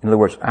 In other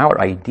words, our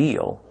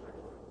ideal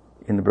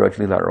in the Braj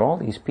Lila are all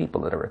these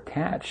people that are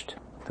attached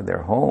to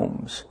their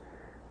homes,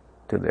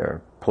 to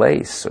their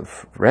place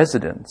of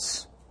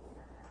residence,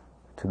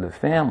 to their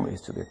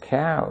families, to their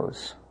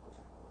cows.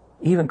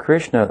 Even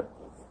Krishna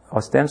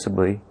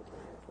ostensibly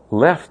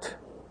left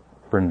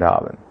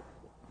Vrindavan.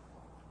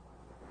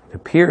 It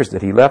appears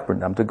that he left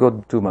Vrindavan to go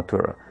to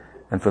Mathura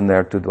and from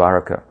there to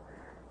Dwaraka.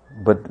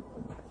 But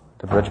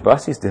the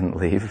Brajbasis didn't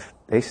leave.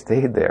 They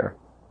stayed there,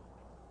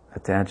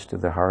 attached to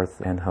the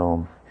hearth and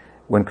home.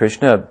 When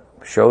Krishna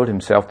showed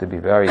himself to be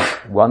very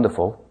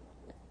wonderful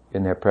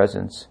in their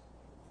presence,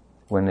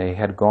 when they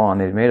had gone,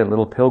 they made a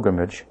little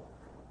pilgrimage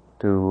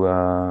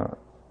to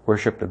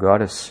worship the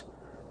goddess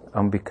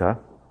Ambika.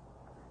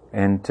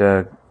 And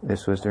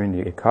this was during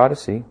the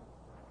Ekadasi,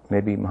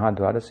 maybe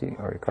Mahadwadasi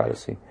or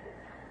Ekadasi,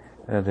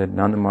 that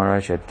Nanda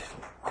Maharaj had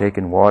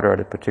taken water at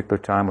a particular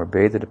time or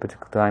bathed at a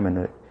particular time, and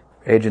the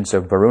agents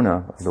of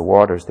Varuna, of the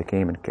waters, they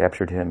came and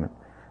captured him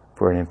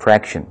for an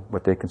infraction,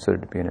 what they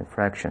considered to be an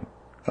infraction.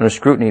 Under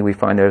scrutiny, we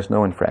find there's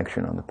no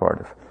infraction on the part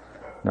of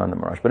Nanda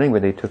Maharaj. But anyway,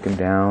 they took him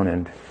down,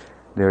 and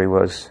there he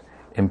was,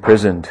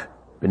 imprisoned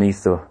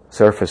beneath the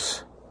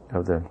surface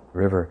of the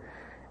river.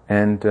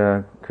 And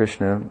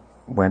Krishna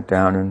went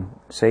down and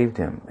saved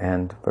him.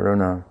 And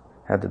Varuna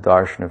had the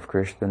darshan of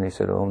Krishna, and they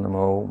said, Om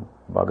Namo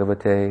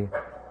Bhagavate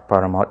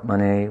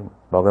Paramatmane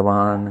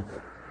Bhagavan.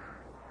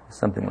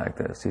 Something like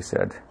this, he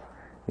said.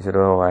 He said,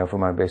 oh, I offer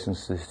my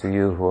obeisances to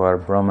you who are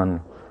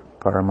Brahman,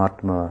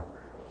 Paramatma,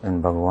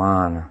 and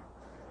Bhagavan.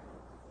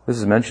 This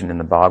is mentioned in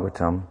the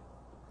Bhagavatam.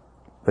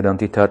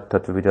 Vedanti tat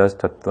tattvavidas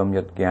tattvam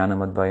yad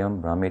jnanam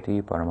advayam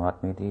brahmeti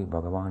paramatmeti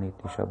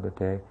bhagavaniti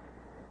shabdate.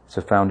 It's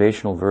a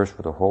foundational verse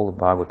for the whole of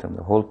Bhagavatam.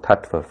 The whole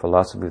tattva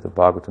philosophy of the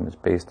Bhagavatam is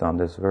based on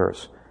this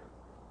verse.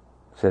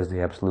 It says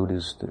the absolute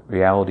is, the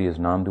reality is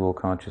non-dual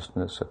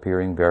consciousness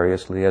appearing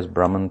variously as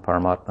Brahman,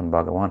 Paramatma, and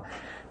Bhagavan.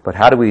 But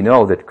how do we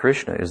know that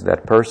Krishna is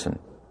that person?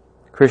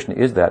 Krishna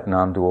is that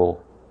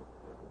non-dual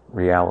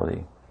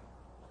reality.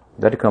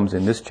 That comes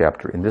in this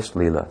chapter, in this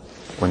Leela.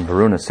 When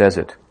Varuna says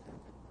it,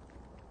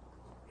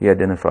 he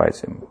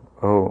identifies him.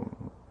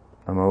 Om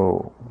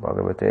Namo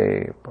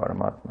Bhagavate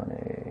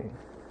Paramatmane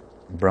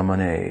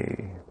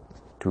Brahmane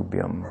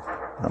Tubhyam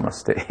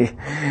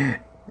Namaste.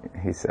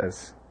 He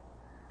says,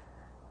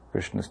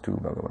 Krishna's tu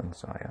Bhagavan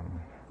Sayam.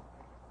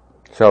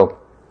 So,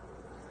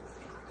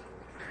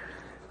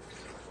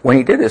 when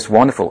he did this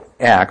wonderful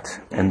act,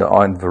 and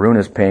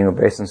Varuna's paying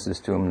obeisances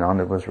to him,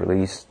 Nanda was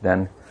released,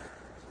 then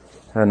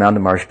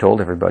Nanda Maharaj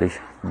told everybody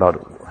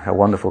about how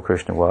wonderful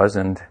Krishna was,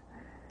 and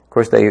of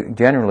course they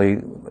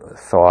generally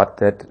thought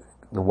that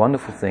the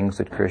wonderful things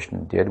that Krishna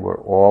did were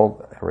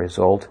all a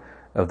result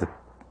of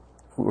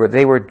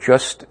they were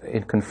just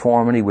in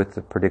conformity with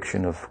the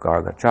prediction of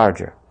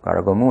Gargacharya,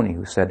 Garga Muni,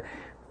 who said,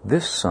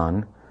 this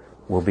son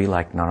will be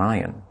like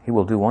Narayan. He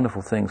will do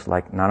wonderful things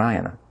like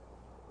Narayana.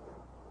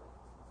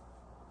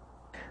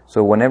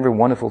 So whenever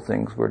wonderful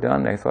things were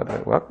done, they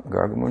thought, well,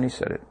 Garga Muni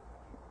said it.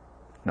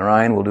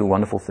 Narayan will do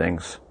wonderful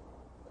things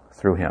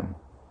through him.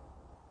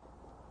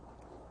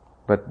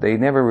 But they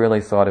never really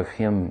thought of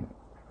him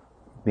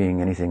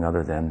being anything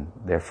other than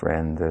their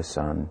friend, their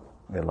son,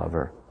 their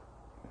lover.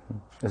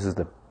 This is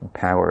the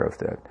power of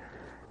that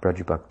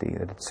Braja Bhakti,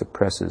 that it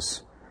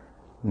suppresses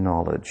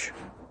knowledge.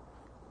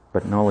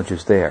 But knowledge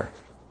is there.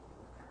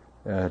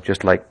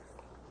 Just like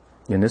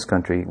in this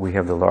country, we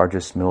have the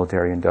largest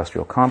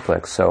military-industrial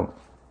complex. So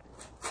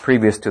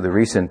previous to the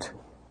recent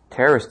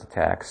terrorist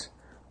attacks,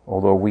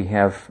 although we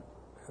have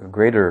a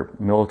greater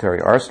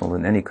military arsenal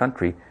than any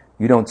country,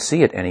 you don't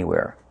see it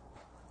anywhere.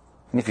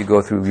 And if you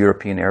go through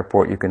European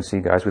airport, you can see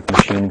guys with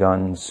machine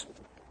guns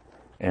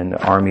and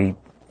army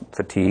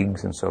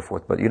fatigues and so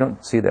forth, but you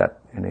don't see that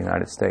in the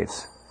United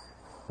States.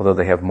 Although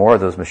they have more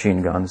of those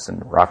machine guns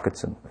and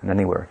rockets than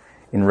anywhere.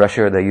 In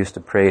Russia, they used to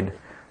parade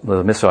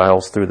the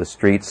missiles through the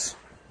streets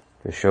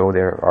to show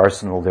their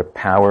arsenal, their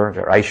power,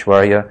 their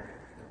Aishwarya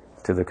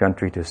to the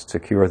country to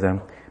secure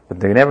them.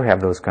 But they never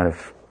have those kind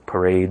of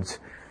parades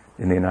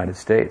in the United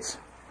States.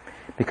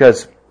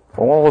 Because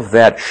all of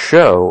that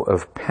show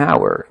of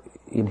power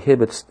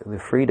inhibits the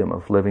freedom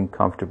of living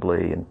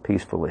comfortably and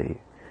peacefully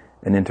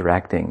and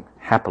interacting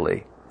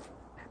happily.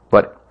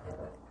 But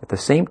at the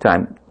same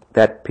time,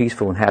 that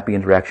peaceful and happy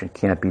interaction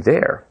can't be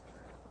there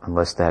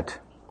unless that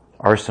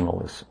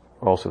arsenal is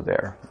also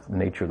there, the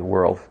nature of the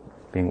world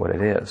being what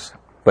it is.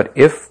 But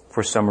if,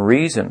 for some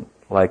reason,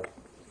 like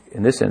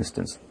in this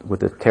instance,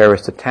 with a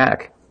terrorist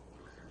attack,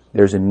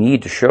 there's a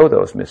need to show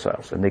those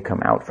missiles, and they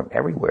come out from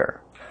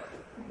everywhere.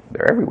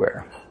 They're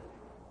everywhere.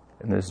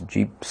 And there's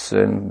jeeps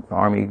and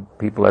army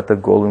people at the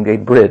Golden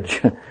Gate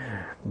Bridge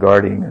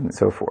guarding and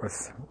so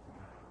forth.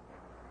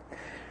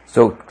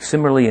 So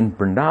similarly in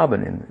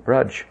Vrindavan, in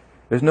Braj,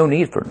 there's no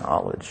need for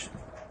knowledge.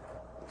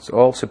 It's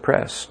all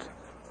suppressed.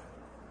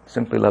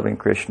 Simply loving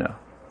Krishna.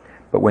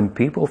 But when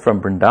people from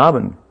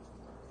Vrindavan,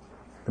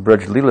 the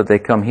Braj Leela, they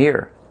come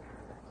here,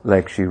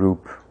 like Shri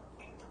Rup,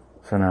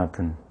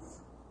 Sanatan,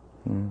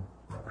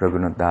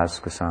 Raghunath Das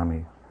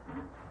Goswami,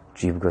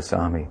 Jiva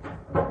Goswami,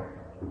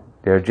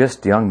 they're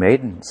just young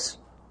maidens,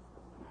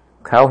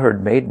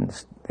 cowherd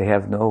maidens. They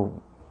have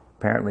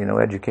apparently no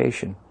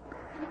education.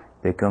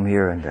 They come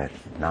here and that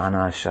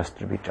Nana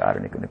Shastra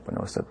Vicharnika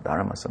Nipanosat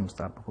Dharma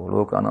Samstapako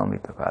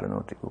Lokanamita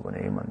Karanoti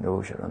Ubane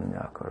Mando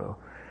Sharanyakaro.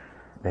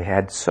 They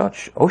had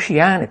such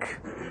oceanic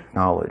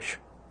knowledge.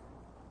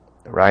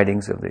 The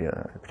writings of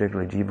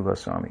particularly Jiva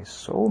Goswami,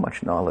 so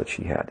much knowledge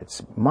he had.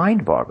 It's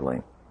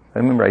mind-boggling. I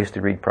remember I used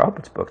to read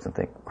Prabhupada's books and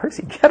think, where does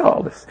he get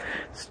all this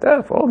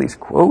stuff, all these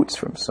quotes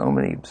from so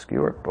many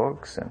obscure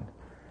books? And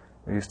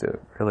it used to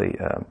really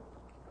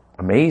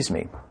amaze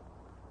me.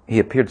 He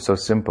appeared so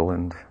simple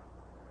and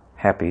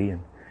happy,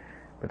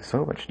 but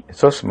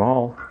so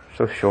small,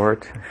 so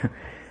short,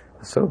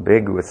 so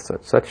big with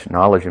such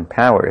knowledge and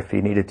power if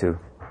he needed to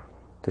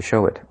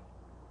show it.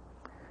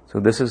 So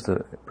this is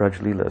the Braj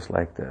Leelas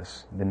like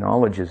this. The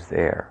knowledge is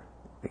there.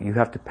 You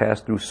have to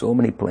pass through so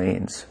many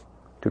planes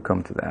to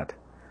come to that.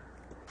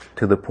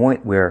 To the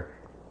point where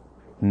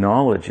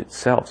knowledge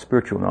itself,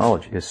 spiritual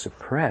knowledge, is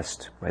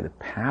suppressed by the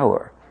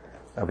power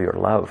of your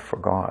love for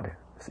God.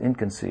 It's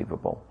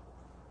inconceivable.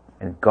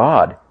 And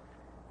God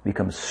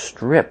becomes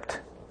stripped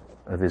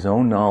of his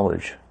own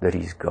knowledge that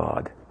he's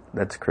God.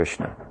 That's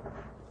Krishna.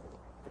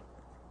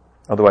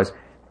 Otherwise,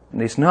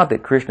 it's not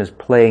that Krishna is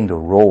playing the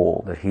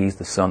role that he's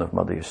the son of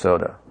Mother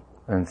Yasoda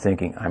and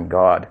thinking, I'm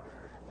God,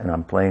 and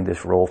I'm playing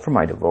this role for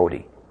my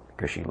devotee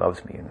because she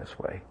loves me in this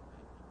way.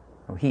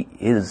 No, he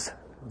is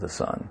the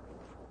son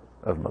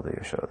of Mother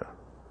Yasoda.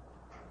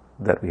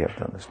 That we have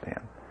to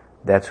understand.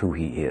 That's who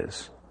he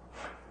is.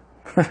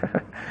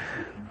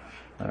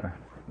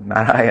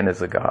 Narayan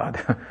is a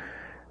god.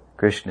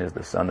 Krishna is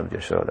the son of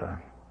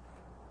Yashoda.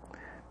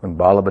 When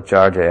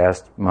Balabhacharya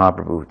asked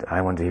Mahaprabhu,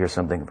 I want to hear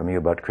something from you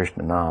about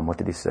Krishna Nam, what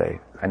did he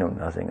say? I know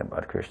nothing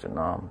about Krishna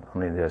Nam,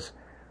 only this.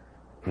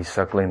 He's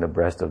suckling the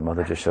breast of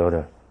Mother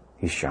Yashoda.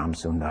 He's Shyam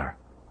Sundar.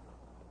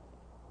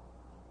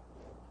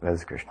 That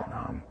is Krishna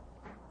Nam.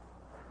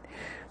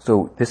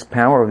 So this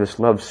power of this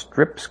love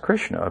strips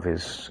Krishna of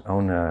his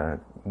own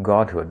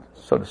godhood,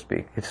 so to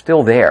speak. It's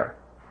still there.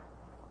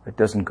 It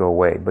doesn't go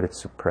away, but it's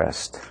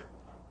suppressed.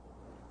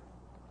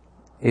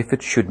 If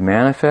it should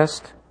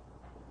manifest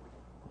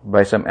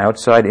by some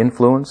outside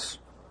influence,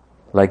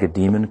 like a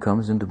demon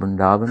comes into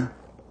Vrindavan,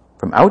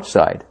 from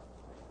outside,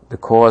 the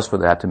cause for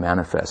that to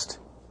manifest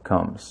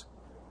comes.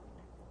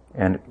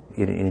 And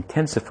it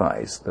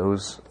intensifies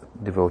those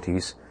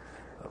devotees'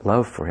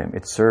 love for him.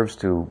 It serves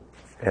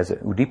as a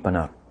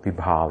udipana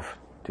vibhav,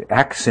 to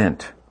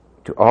accent,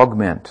 to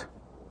augment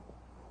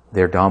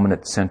their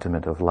dominant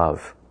sentiment of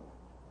love.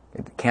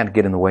 It can't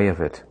get in the way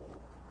of it.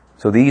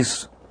 So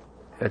these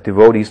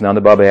devotees,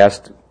 Nanda Baba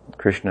asked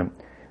Krishna,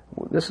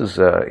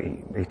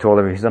 he told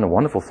him he's done a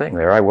wonderful thing.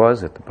 There I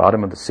was at the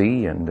bottom of the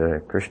sea,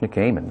 and Krishna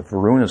came, and the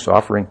Varuna is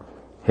offering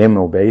him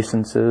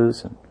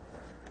obeisances and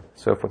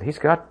so forth. He's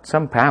got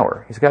some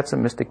power. He's got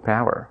some mystic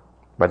power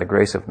by the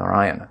grace of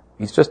Narayana.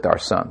 He's just our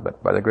son,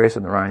 but by the grace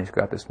of Narayana, he's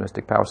got this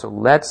mystic power. So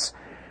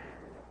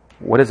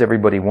what does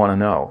everybody want to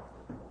know?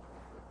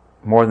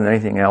 More than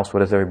anything else, what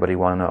does everybody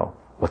want to know?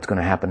 What's going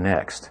to happen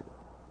next?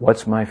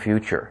 What's my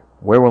future?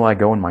 Where will I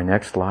go in my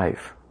next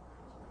life?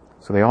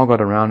 So they all got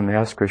around and they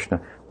asked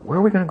Krishna, where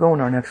are we going to go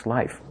in our next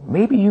life?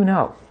 Maybe you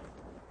know.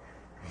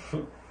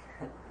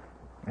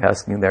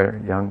 Asking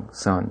their young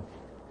son.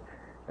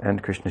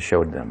 And Krishna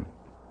showed them.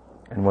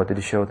 And what did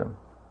he show them?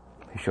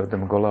 He showed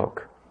them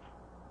Golok.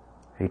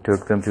 He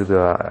took them to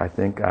the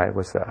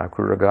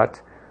Akrura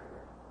Ghat,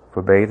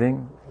 for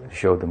bathing,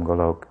 showed them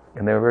Golok.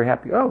 And they were very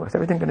happy. Oh, is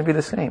everything going to be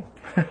the same?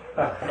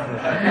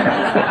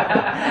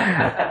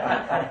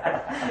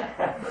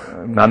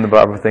 Nanda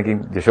Baba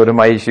thinking, Yashoda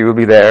Mai, she will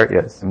be there.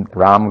 Yes,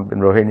 Ram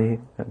and Rohini.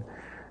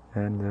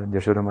 And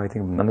Yashoda Mai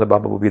thinking, Nanda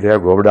Baba will be there,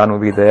 Govardhan will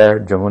be there,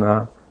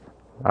 Jamuna,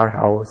 our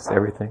house,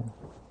 everything.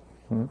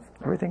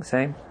 Everything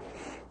same.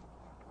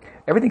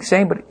 Everything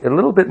same, but a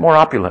little bit more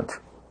opulent.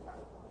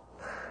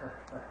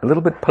 A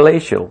little bit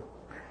palatial.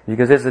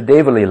 Because it's the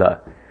Deva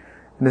Lila.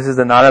 This is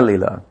the Nara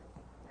Lila.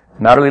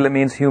 Nara Lila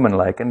means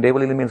human-like, and Deva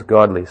Lila means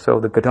godly. So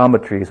the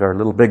Kadamba trees are a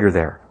little bigger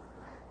there.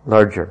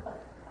 Larger.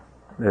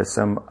 There's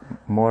some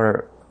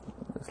more,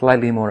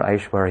 slightly more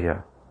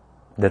Aishwarya.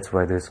 That's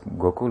why this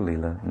Gokul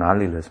Lila, Nara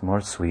Lila is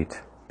more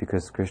sweet.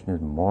 Because Krishna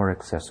is more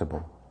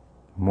accessible.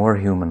 More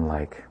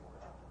human-like.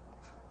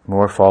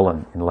 More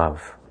fallen in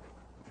love.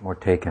 More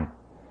taken.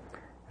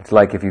 It's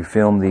like if you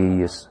film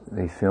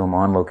the film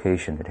on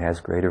location, it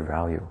has greater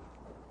value.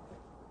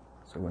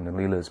 So when the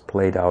Leela is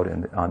played out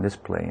on this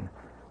plane,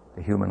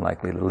 the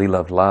human-like Leela, Leela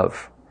of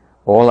love,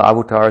 all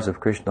avatars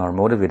of Krishna are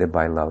motivated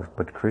by love,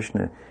 but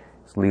Krishna's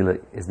Leela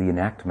is the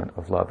enactment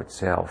of love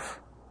itself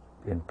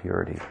in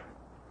purity.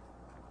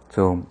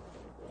 So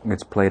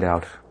it's played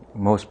out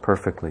most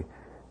perfectly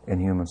in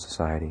human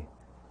society.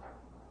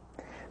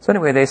 So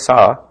anyway, they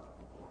thought,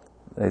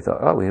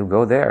 oh, we'll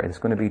go there. It's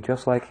going to be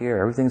just like here.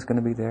 Everything's going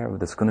to be there.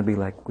 It's going to be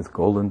like with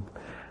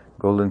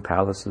golden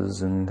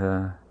palaces,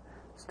 and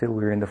still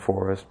we're in the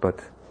forest,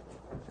 but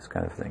this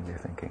kind of thing they're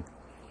thinking.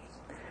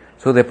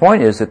 So the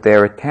point is that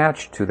they're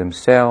attached to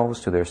themselves,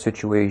 to their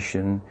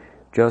situation,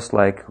 just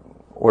like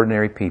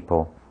ordinary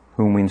people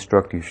whom we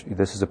instruct.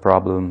 This is a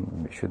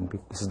problem. It shouldn't be.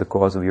 This is the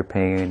cause of your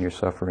pain, your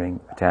suffering.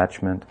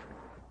 Attachment.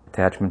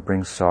 Attachment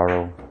brings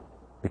sorrow,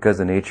 because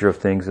the nature of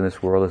things in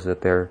this world is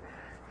that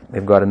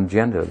they've got an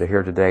agenda. They're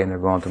here today and they're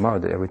gone tomorrow.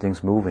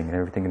 Everything's moving and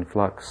everything in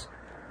flux.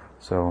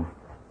 So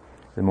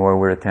the more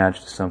we're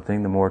attached to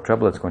something, the more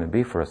trouble it's going to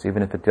be for us,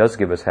 even if it does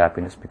give us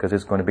happiness, because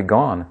it's going to be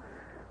gone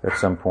at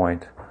some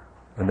point.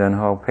 And then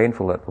how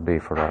painful that will be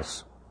for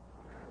us.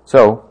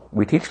 So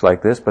we teach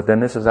like this, but then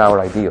this is our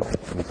ideal,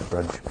 these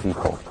Braj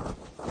people.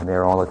 And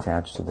they're all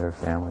attached to their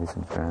families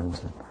and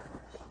friends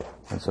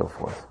and so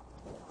forth.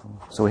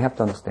 So we have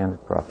to understand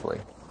it properly.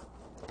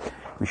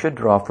 We should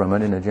draw from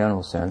it in a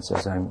general sense,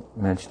 as I'm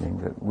mentioning,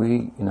 that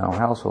we, in our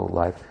household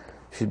life,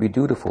 should be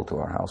dutiful to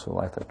our household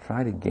life, to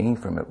try to gain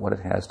from it what it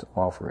has to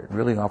offer. It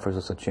really offers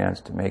us a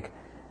chance to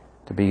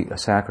be a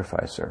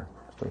sacrificer.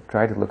 So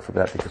try to look for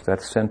that, because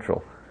that's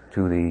central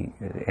to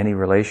any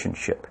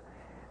relationship.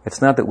 It's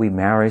not that we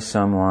marry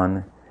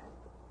someone,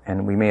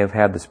 and we may have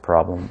had this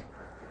problem,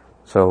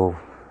 so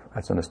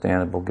that's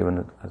understandable given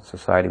the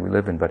society we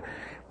live in, but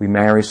we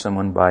marry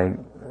someone by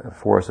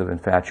force of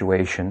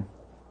infatuation,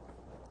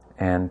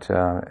 and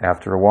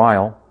after a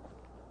while,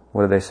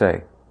 what do they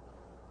say?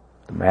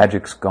 The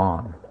magic's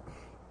gone.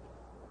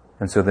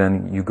 And so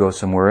then you go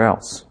somewhere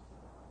else,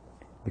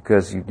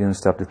 because you didn't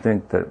stop to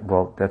think that,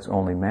 well, that's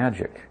only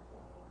magic.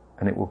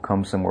 And it will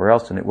come somewhere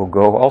else, and it will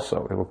go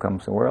also. It will come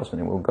somewhere else, and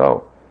it will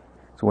go.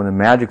 So when the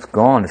magic's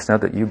gone, it's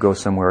not that you go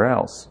somewhere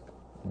else.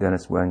 Then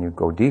it's when you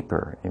go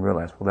deeper, and you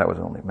realize, well, that was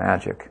only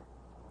magic.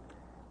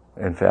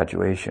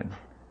 Infatuation.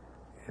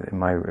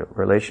 My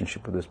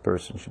relationship with this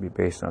person should be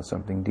based on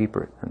something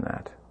deeper than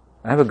that.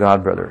 I have a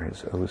godbrother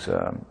who's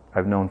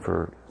I've known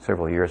for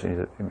several years, and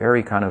he's a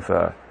very kind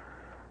of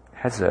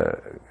has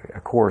a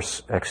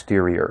coarse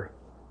exterior,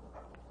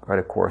 quite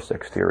a coarse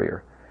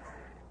exterior,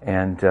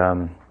 and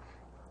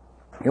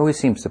he always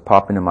seems to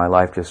pop into my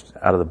life just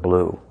out of the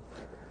blue.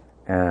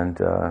 And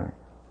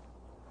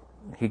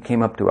he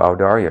came up to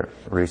Audarya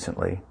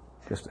recently,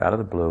 just out of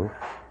the blue,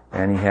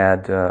 and he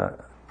had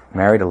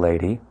married a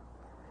lady,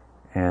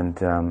 and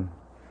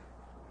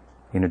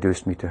he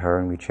introduced me to her,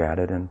 and we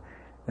chatted, and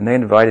they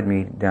invited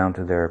me down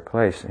to their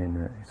place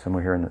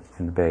somewhere here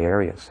in the Bay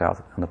Area,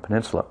 south on the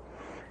peninsula.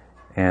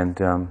 And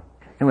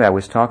anyway, I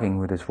was talking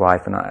with his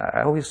wife, and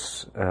I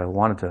always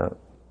wanted to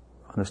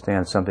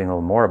understand something a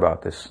little more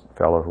about this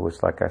fellow who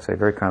was, like I say,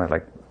 very kind of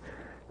like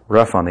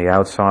rough on the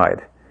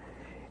outside.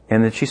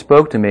 And then she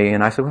spoke to me,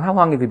 and I said, well, how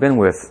long have you been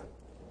with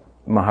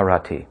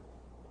Maharati?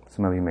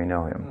 Some of you may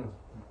know him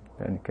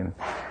and you can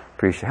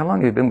appreciate. How long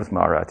have you been with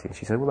Maharati?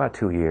 She said, well, about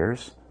 2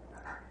 years.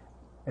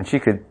 And she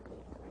could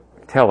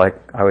tell, like,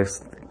 I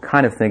was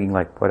kind of thinking,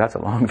 like, boy, that's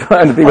a long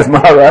time to be with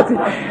Maharati.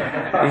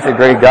 He's a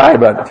great guy,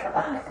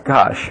 but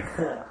gosh,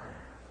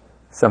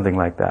 something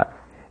like that.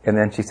 And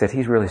then she said,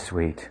 he's really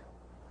sweet.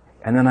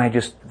 And then I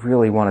just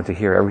really wanted to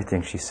hear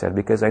everything she said,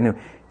 because I knew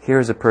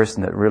here's a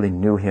person that really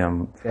knew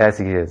him as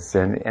he is.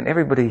 And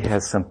everybody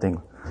has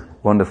something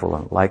wonderful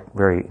and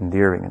very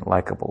endearing and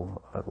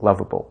likable,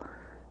 lovable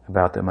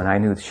about them. And I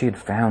knew that she had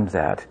found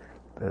that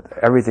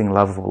everything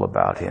lovable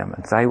about him.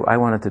 And so I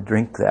wanted to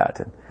drink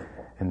that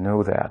and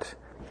know that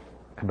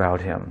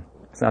about him.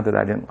 It's not that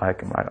I didn't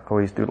like him. I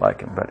always do like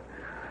him, but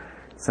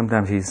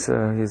sometimes he's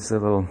a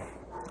little,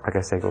 like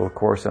I say, a little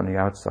coarse on the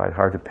outside,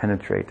 hard to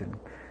penetrate, and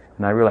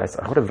And I realized,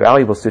 what a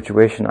valuable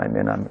situation I'm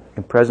in. I'm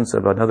in presence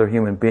of another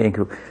human being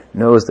who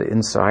knows the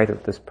inside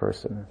of this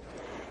person.